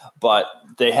movies, but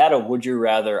they had a "Would you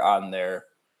rather" on there.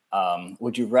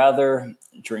 Would you rather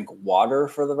drink water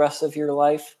for the rest of your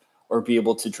life, or be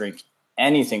able to drink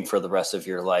anything for the rest of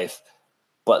your life,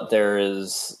 but there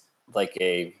is like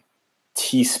a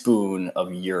teaspoon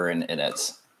of urine in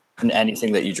it, in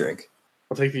anything that you drink?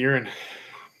 I'll take the urine.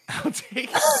 I'll take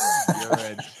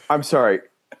urine. I'm sorry.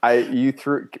 You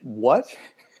threw what?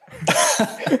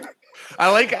 I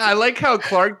like how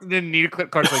Clark didn't need a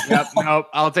clip. Clark's like, nope,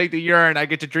 I'll take the urine. I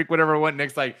get to drink whatever I want.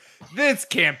 Nick's like, this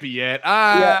can't be it.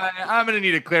 I'm gonna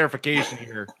need a clarification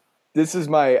here. This is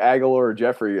my Aguilar or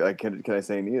Jeffrey. Like, can I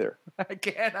say neither?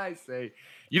 Can I say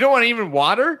you don't want even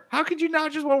water? How could you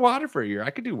not just want water for a year? I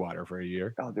could do water for a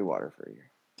year. I'll do water for a year.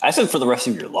 I said for the rest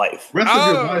of your life. Rest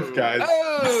of your life, guys.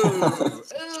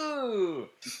 Oh.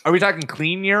 Are we talking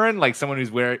clean urine, like someone who's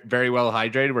very well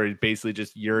hydrated, where he's basically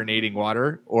just urinating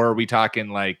water, or are we talking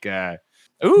like,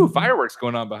 fireworks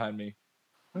going on behind me?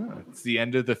 Oh, it's the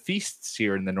end of the feasts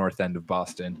here in the north end of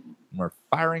Boston. We're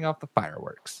firing off the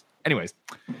fireworks. Anyways,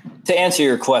 To answer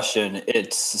your question,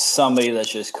 it's somebody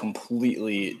that's just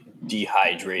completely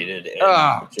dehydrated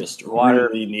and just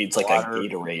really needs like a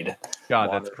Gatorade.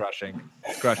 God, that's crushing.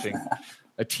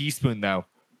 A teaspoon, though.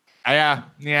 Yeah.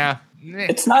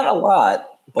 It's not a lot.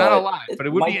 Not a lot, but it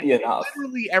would might be enough.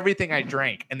 literally everything I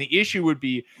drank. And the issue would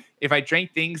be if I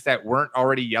drank things that weren't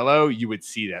already yellow, you would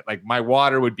see that. Like my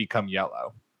water would become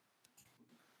yellow.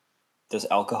 Does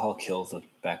alcohol kill the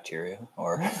bacteria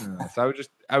or So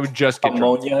I would just get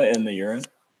drunk. ammonia in the urine?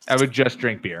 I would just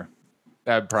drink beer.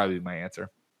 That would probably be my answer.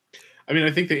 I mean,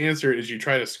 I think the answer is you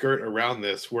try to skirt around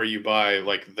this where you buy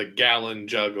like the gallon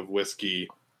jug of whiskey,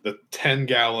 the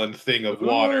 10-gallon thing of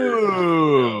water.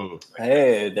 Ooh.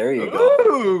 Hey, there you go.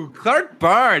 Ooh, Clark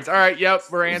Barnes. All right, yep,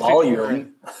 we're answering.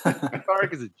 Volume.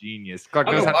 Clark is a genius. Clark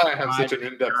I knows don't know how why to I have such an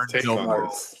drive in-depth and take turn on so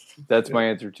this. That's my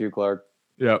answer too, Clark.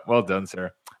 Yeah, well done,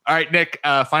 sir. All right, Nick,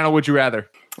 final would you rather?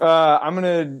 I'm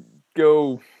gonna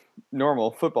go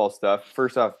normal football stuff.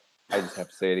 First off, I just have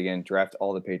to say it again: draft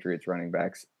all the Patriots running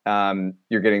backs.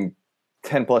 You're getting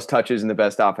 10 plus touches in the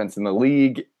best offense in the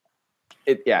league.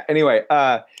 Anyway,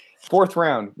 fourth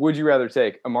round. Would you rather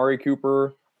take Amari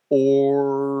Cooper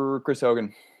or Chris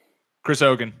Hogan? Chris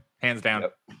Hogan, hands down.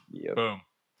 Yep. Boom.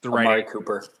 The Amari right.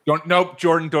 Cooper. Nope,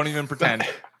 Jordan. Don't even pretend.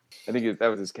 I think that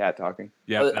was his cat talking.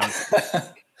 Yeah. that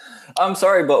was- I'm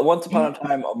sorry, but once upon a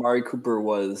time, Amari Cooper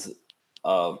was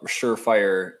a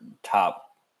surefire top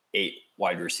 8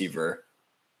 wide receiver,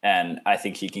 and I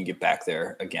think he can get back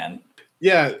there again.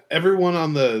 Yeah, everyone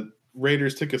on the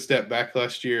Raiders took a step back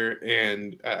last year,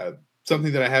 and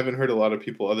something that I haven't heard a lot of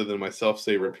people other than myself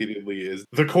say repeatedly is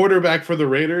the quarterback for the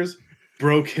Raiders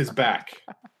broke his back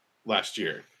last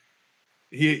year.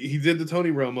 He did the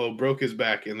Tony Romo, broke his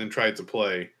back, and then tried to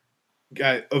play.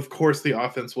 Guy, of course, the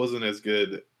offense wasn't as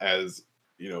good as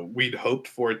we'd hoped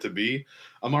for it to be.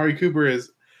 Amari Cooper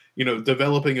is,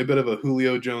 developing a bit of a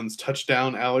Julio Jones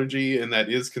touchdown allergy, and that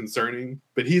is concerning.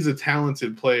 But he's a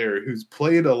talented player who's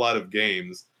played a lot of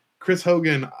games. Chris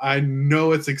Hogan, I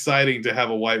know it's exciting to have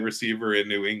a wide receiver in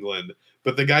New England,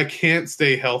 but the guy can't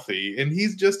stay healthy, and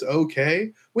he's just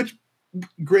okay, which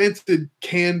granted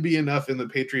can be enough in the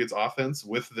Patriots offense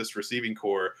with this receiving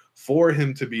core for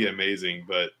him to be amazing.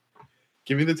 But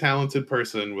give me the talented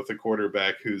person with a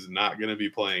quarterback who's not going to be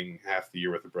playing half the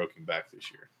year with a broken back this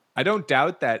year. I don't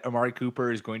doubt that Amari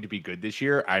Cooper is going to be good this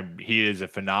year. He is a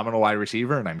phenomenal wide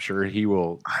receiver, and I'm sure he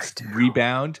will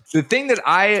rebound. The thing that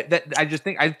I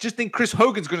just think Chris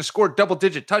Hogan's going to score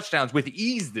double-digit touchdowns with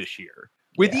ease this year.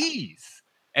 With ease.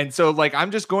 And so, like,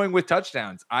 I'm just going with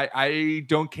touchdowns. I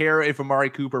don't care if Amari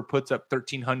Cooper puts up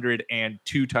 1,300 and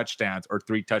 2 touchdowns or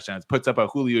 3 touchdowns, puts up a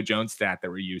Julio Jones stat that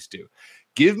we're used to.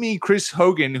 Give me Chris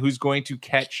Hogan, who's going to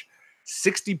catch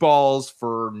 60 balls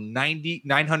for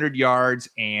 900 yards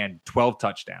and 12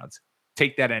 touchdowns.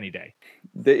 Take that any day.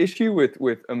 The issue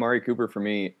with Amari Cooper for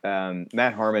me,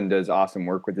 Matt Harmon does awesome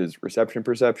work with his reception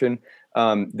perception.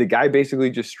 The guy basically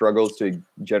just struggles to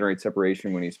generate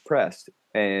separation when he's pressed.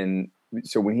 And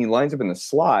so when he lines up in the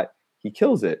slot, he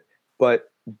kills it.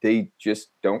 But they just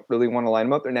don't really want to line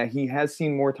him up there. Now, he has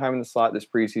seen more time in the slot this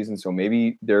preseason, so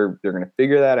maybe they're going to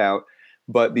figure that out.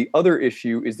 But the other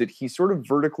issue is that he's sort of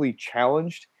vertically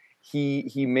challenged.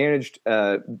 He managed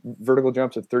vertical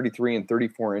jumps of 33 and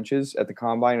 34 inches at the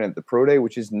combine and at the pro day,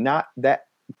 which is not that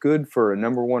good for a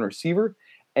number one receiver.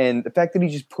 And the fact that he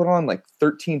just put on like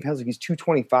 13 pounds, like he's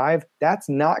 225, that's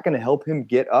not going to help him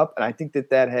get up. And I think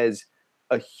that has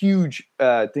a huge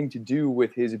thing to do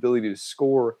with his ability to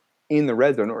score in the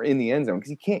red zone or in the end zone, because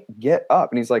he can't get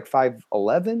up, and he's like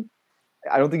 5'11".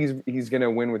 I don't think he's going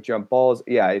to win with jump balls.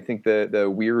 Yeah, I think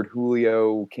the weird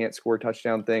Julio can't score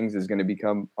touchdown things is going to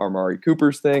become Amari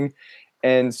Cooper's thing.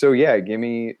 And so, yeah, give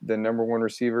me the number one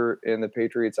receiver in the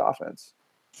Patriots offense.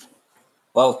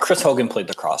 Well, Chris Hogan played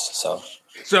lacrosse, so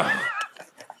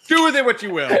do with it what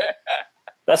you will.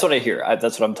 That's what I hear.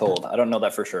 That's what I'm told. I don't know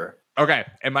that for sure. Okay,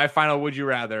 and my final would you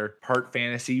rather, part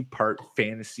fantasy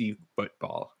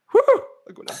football. Woo!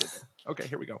 Look what I did there. Okay,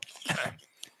 here we go.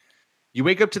 You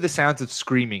wake up to the sounds of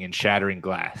screaming and shattering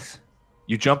glass.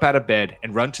 You jump out of bed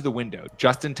and run to the window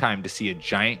just in time to see a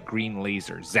giant green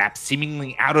laser zap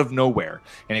seemingly out of nowhere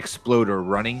and explode a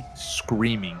running,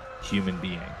 screaming human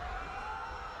being.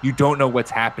 You don't know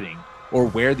what's happening or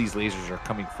where these lasers are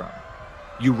coming from.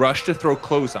 You rush to throw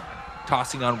clothes on,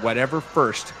 tossing on whatever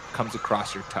first comes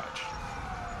across your touch.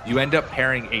 You end up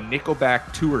pairing a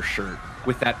Nickelback tour shirt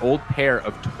with that old pair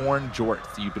of torn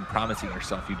jorts that you've been promising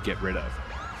yourself you'd get rid of.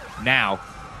 Now,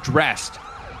 dressed,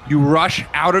 you rush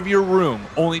out of your room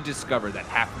only to discover that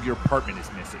half of your apartment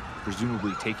is missing,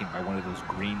 presumably taken by one of those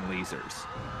green lasers.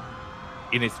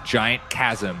 In its giant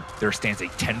chasm, there stands a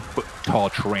 10-foot-tall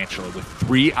tarantula with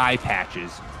 3 eye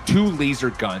patches, 2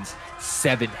 laser guns,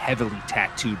 7 heavily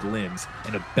tattooed limbs,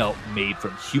 and a belt made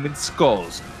from human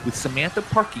skulls with Samantha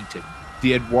Parkington,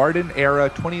 the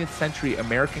Edwardian-era 20th century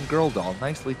American Girl doll,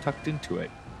 nicely tucked into it.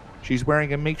 She's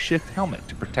wearing a makeshift helmet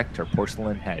to protect her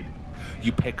porcelain head.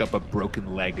 You pick up a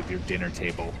broken leg of your dinner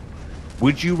table.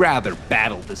 Would you rather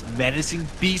battle this menacing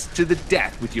beast to the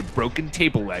death with your broken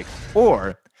table leg,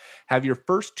 or have your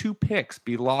first 2 picks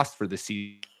be lost for the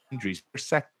season injuries for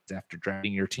seconds after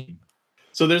drafting your team?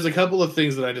 So there's a couple of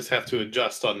things that I just have to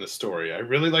adjust on this story. I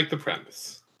really like the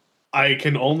premise. I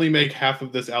can only make half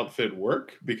of this outfit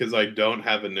work because I don't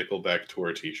have a Nickelback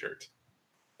tour t-shirt.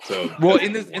 So well,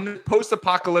 in the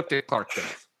post-apocalyptic Clark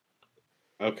does.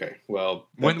 Okay, well,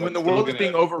 when the world is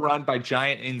being overrun by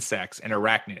giant insects and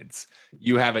arachnids,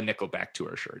 you have a Nickelback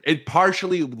tour shirt. It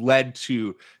partially led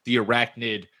to the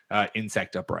arachnid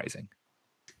insect uprising.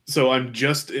 So I'm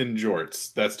just in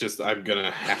jorts. That's just, I'm gonna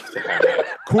have to have that.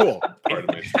 Cool. Part of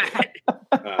my story.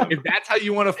 If that's how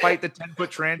you want to fight the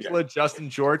 10-foot tarantula, just in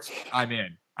jorts, I'm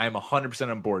in. I am 100%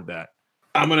 on board that.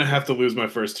 I'm gonna have to lose my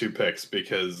first 2 picks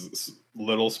because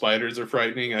little spiders are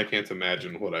frightening. I can't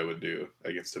imagine what I would do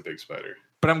against a big spider.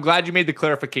 But I'm glad you made the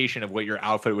clarification of what your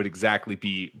outfit would exactly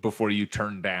be before you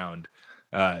turned down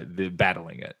the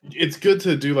battling it. It's good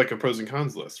to do like a pros and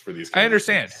cons list for these. I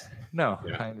understand. Yeah.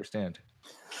 I understand.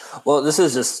 Well, this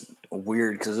is just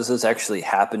weird because this has actually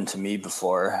happened to me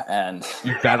before. And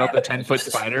you battled the 10-foot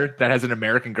spider that has an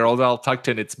American Girl doll tucked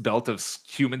in its belt of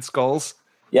human skulls.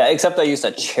 Yeah, except I used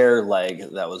a chair leg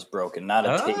that was broken, not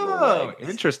a table leg.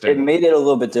 Interesting. It made it a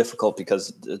little bit difficult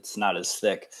because it's not as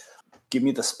thick. Give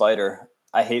me the spider.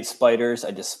 I hate spiders.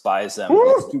 I despise them. Woo!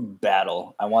 Let's do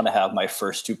battle. I want to have my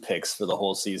first 2 picks for the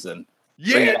whole season.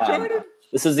 Yeah, Jordan.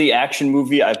 This is the action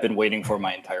movie I've been waiting for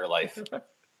my entire life.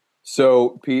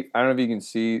 So, Pete, I don't know if you can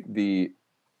see the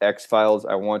X-Files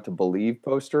I Want to Believe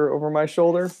poster over my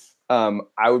shoulder.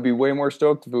 I would be way more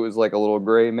stoked if it was like a little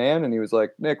gray man and he was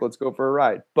like, Nick, let's go for a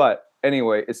ride. But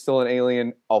anyway, it's still an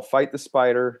alien. I'll fight the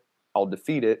spider. I'll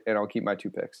defeat it, and I'll keep my 2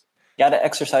 picks. Got to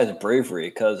exercise bravery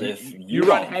because if you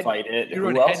don't fight it,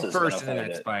 who else is going to fight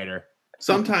it? Spider.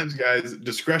 Sometimes, guys,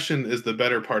 discretion is the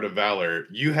better part of valor.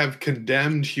 You have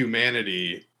condemned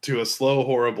humanity to a slow,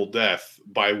 horrible death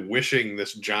by wishing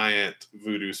this giant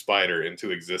voodoo spider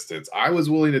into existence. I was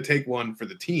willing to take one for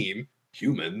the team,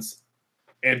 humans,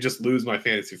 and just lose my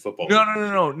fantasy football.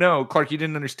 No, Clark, you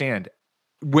didn't understand.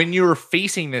 When you were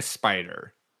facing this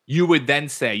spider, you would then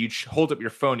say, you'd hold up your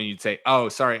phone and you'd say, oh,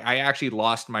 sorry, I actually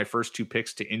lost my first 2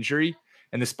 picks to injury.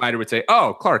 And the spider would say,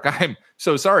 oh, Clark, I'm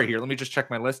so sorry here. Let me just check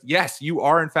my list. Yes, you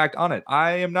are in fact on it.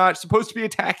 I am not supposed to be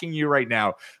attacking you right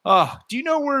now. Oh, do you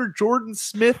know where Jordan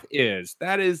Smith is?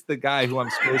 That is the guy who I'm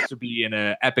supposed to be in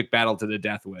an epic battle to the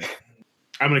death with.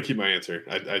 I'm going to keep my answer.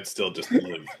 I'd still just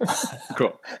live.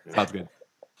 Cool. Sounds good.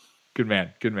 Good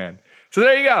man. Good man. So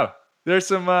there you go. There's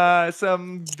some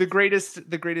the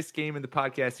greatest game in the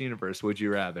podcast universe. Would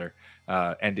you rather?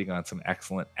 Ending on some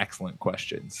excellent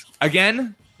questions.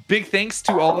 Again, big thanks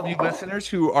to all of you listeners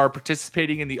who are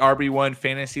participating in the RB1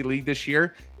 Fantasy League this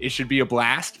year. It should be a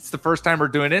blast. It's the first time we're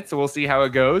doing it, so we'll see how it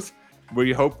goes.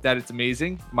 We hope that it's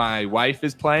amazing. My wife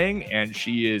is playing, and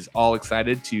she is all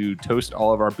excited to toast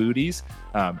all of our booties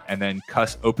and then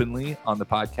cuss openly on the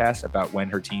podcast about when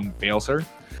her team fails her.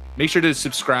 Make sure to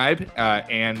subscribe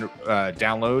and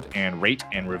download and rate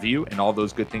and review and all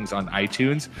those good things on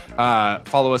iTunes.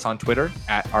 Follow us on Twitter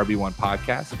at RB1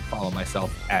 Podcast. Follow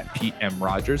myself at PM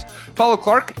Rogers. Follow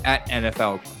Clark at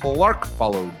NFL Clark.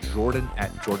 Follow Jordan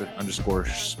at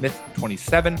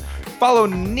Jordan_Smith27. Follow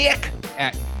Nick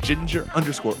at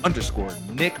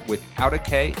Ginger__Nick without a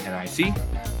K and IC.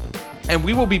 And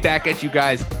we will be back at you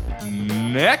guys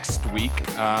next week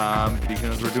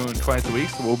because we're doing twice a week.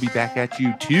 So we'll be back at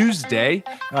you Tuesday.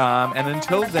 And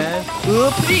until then,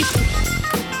 peace.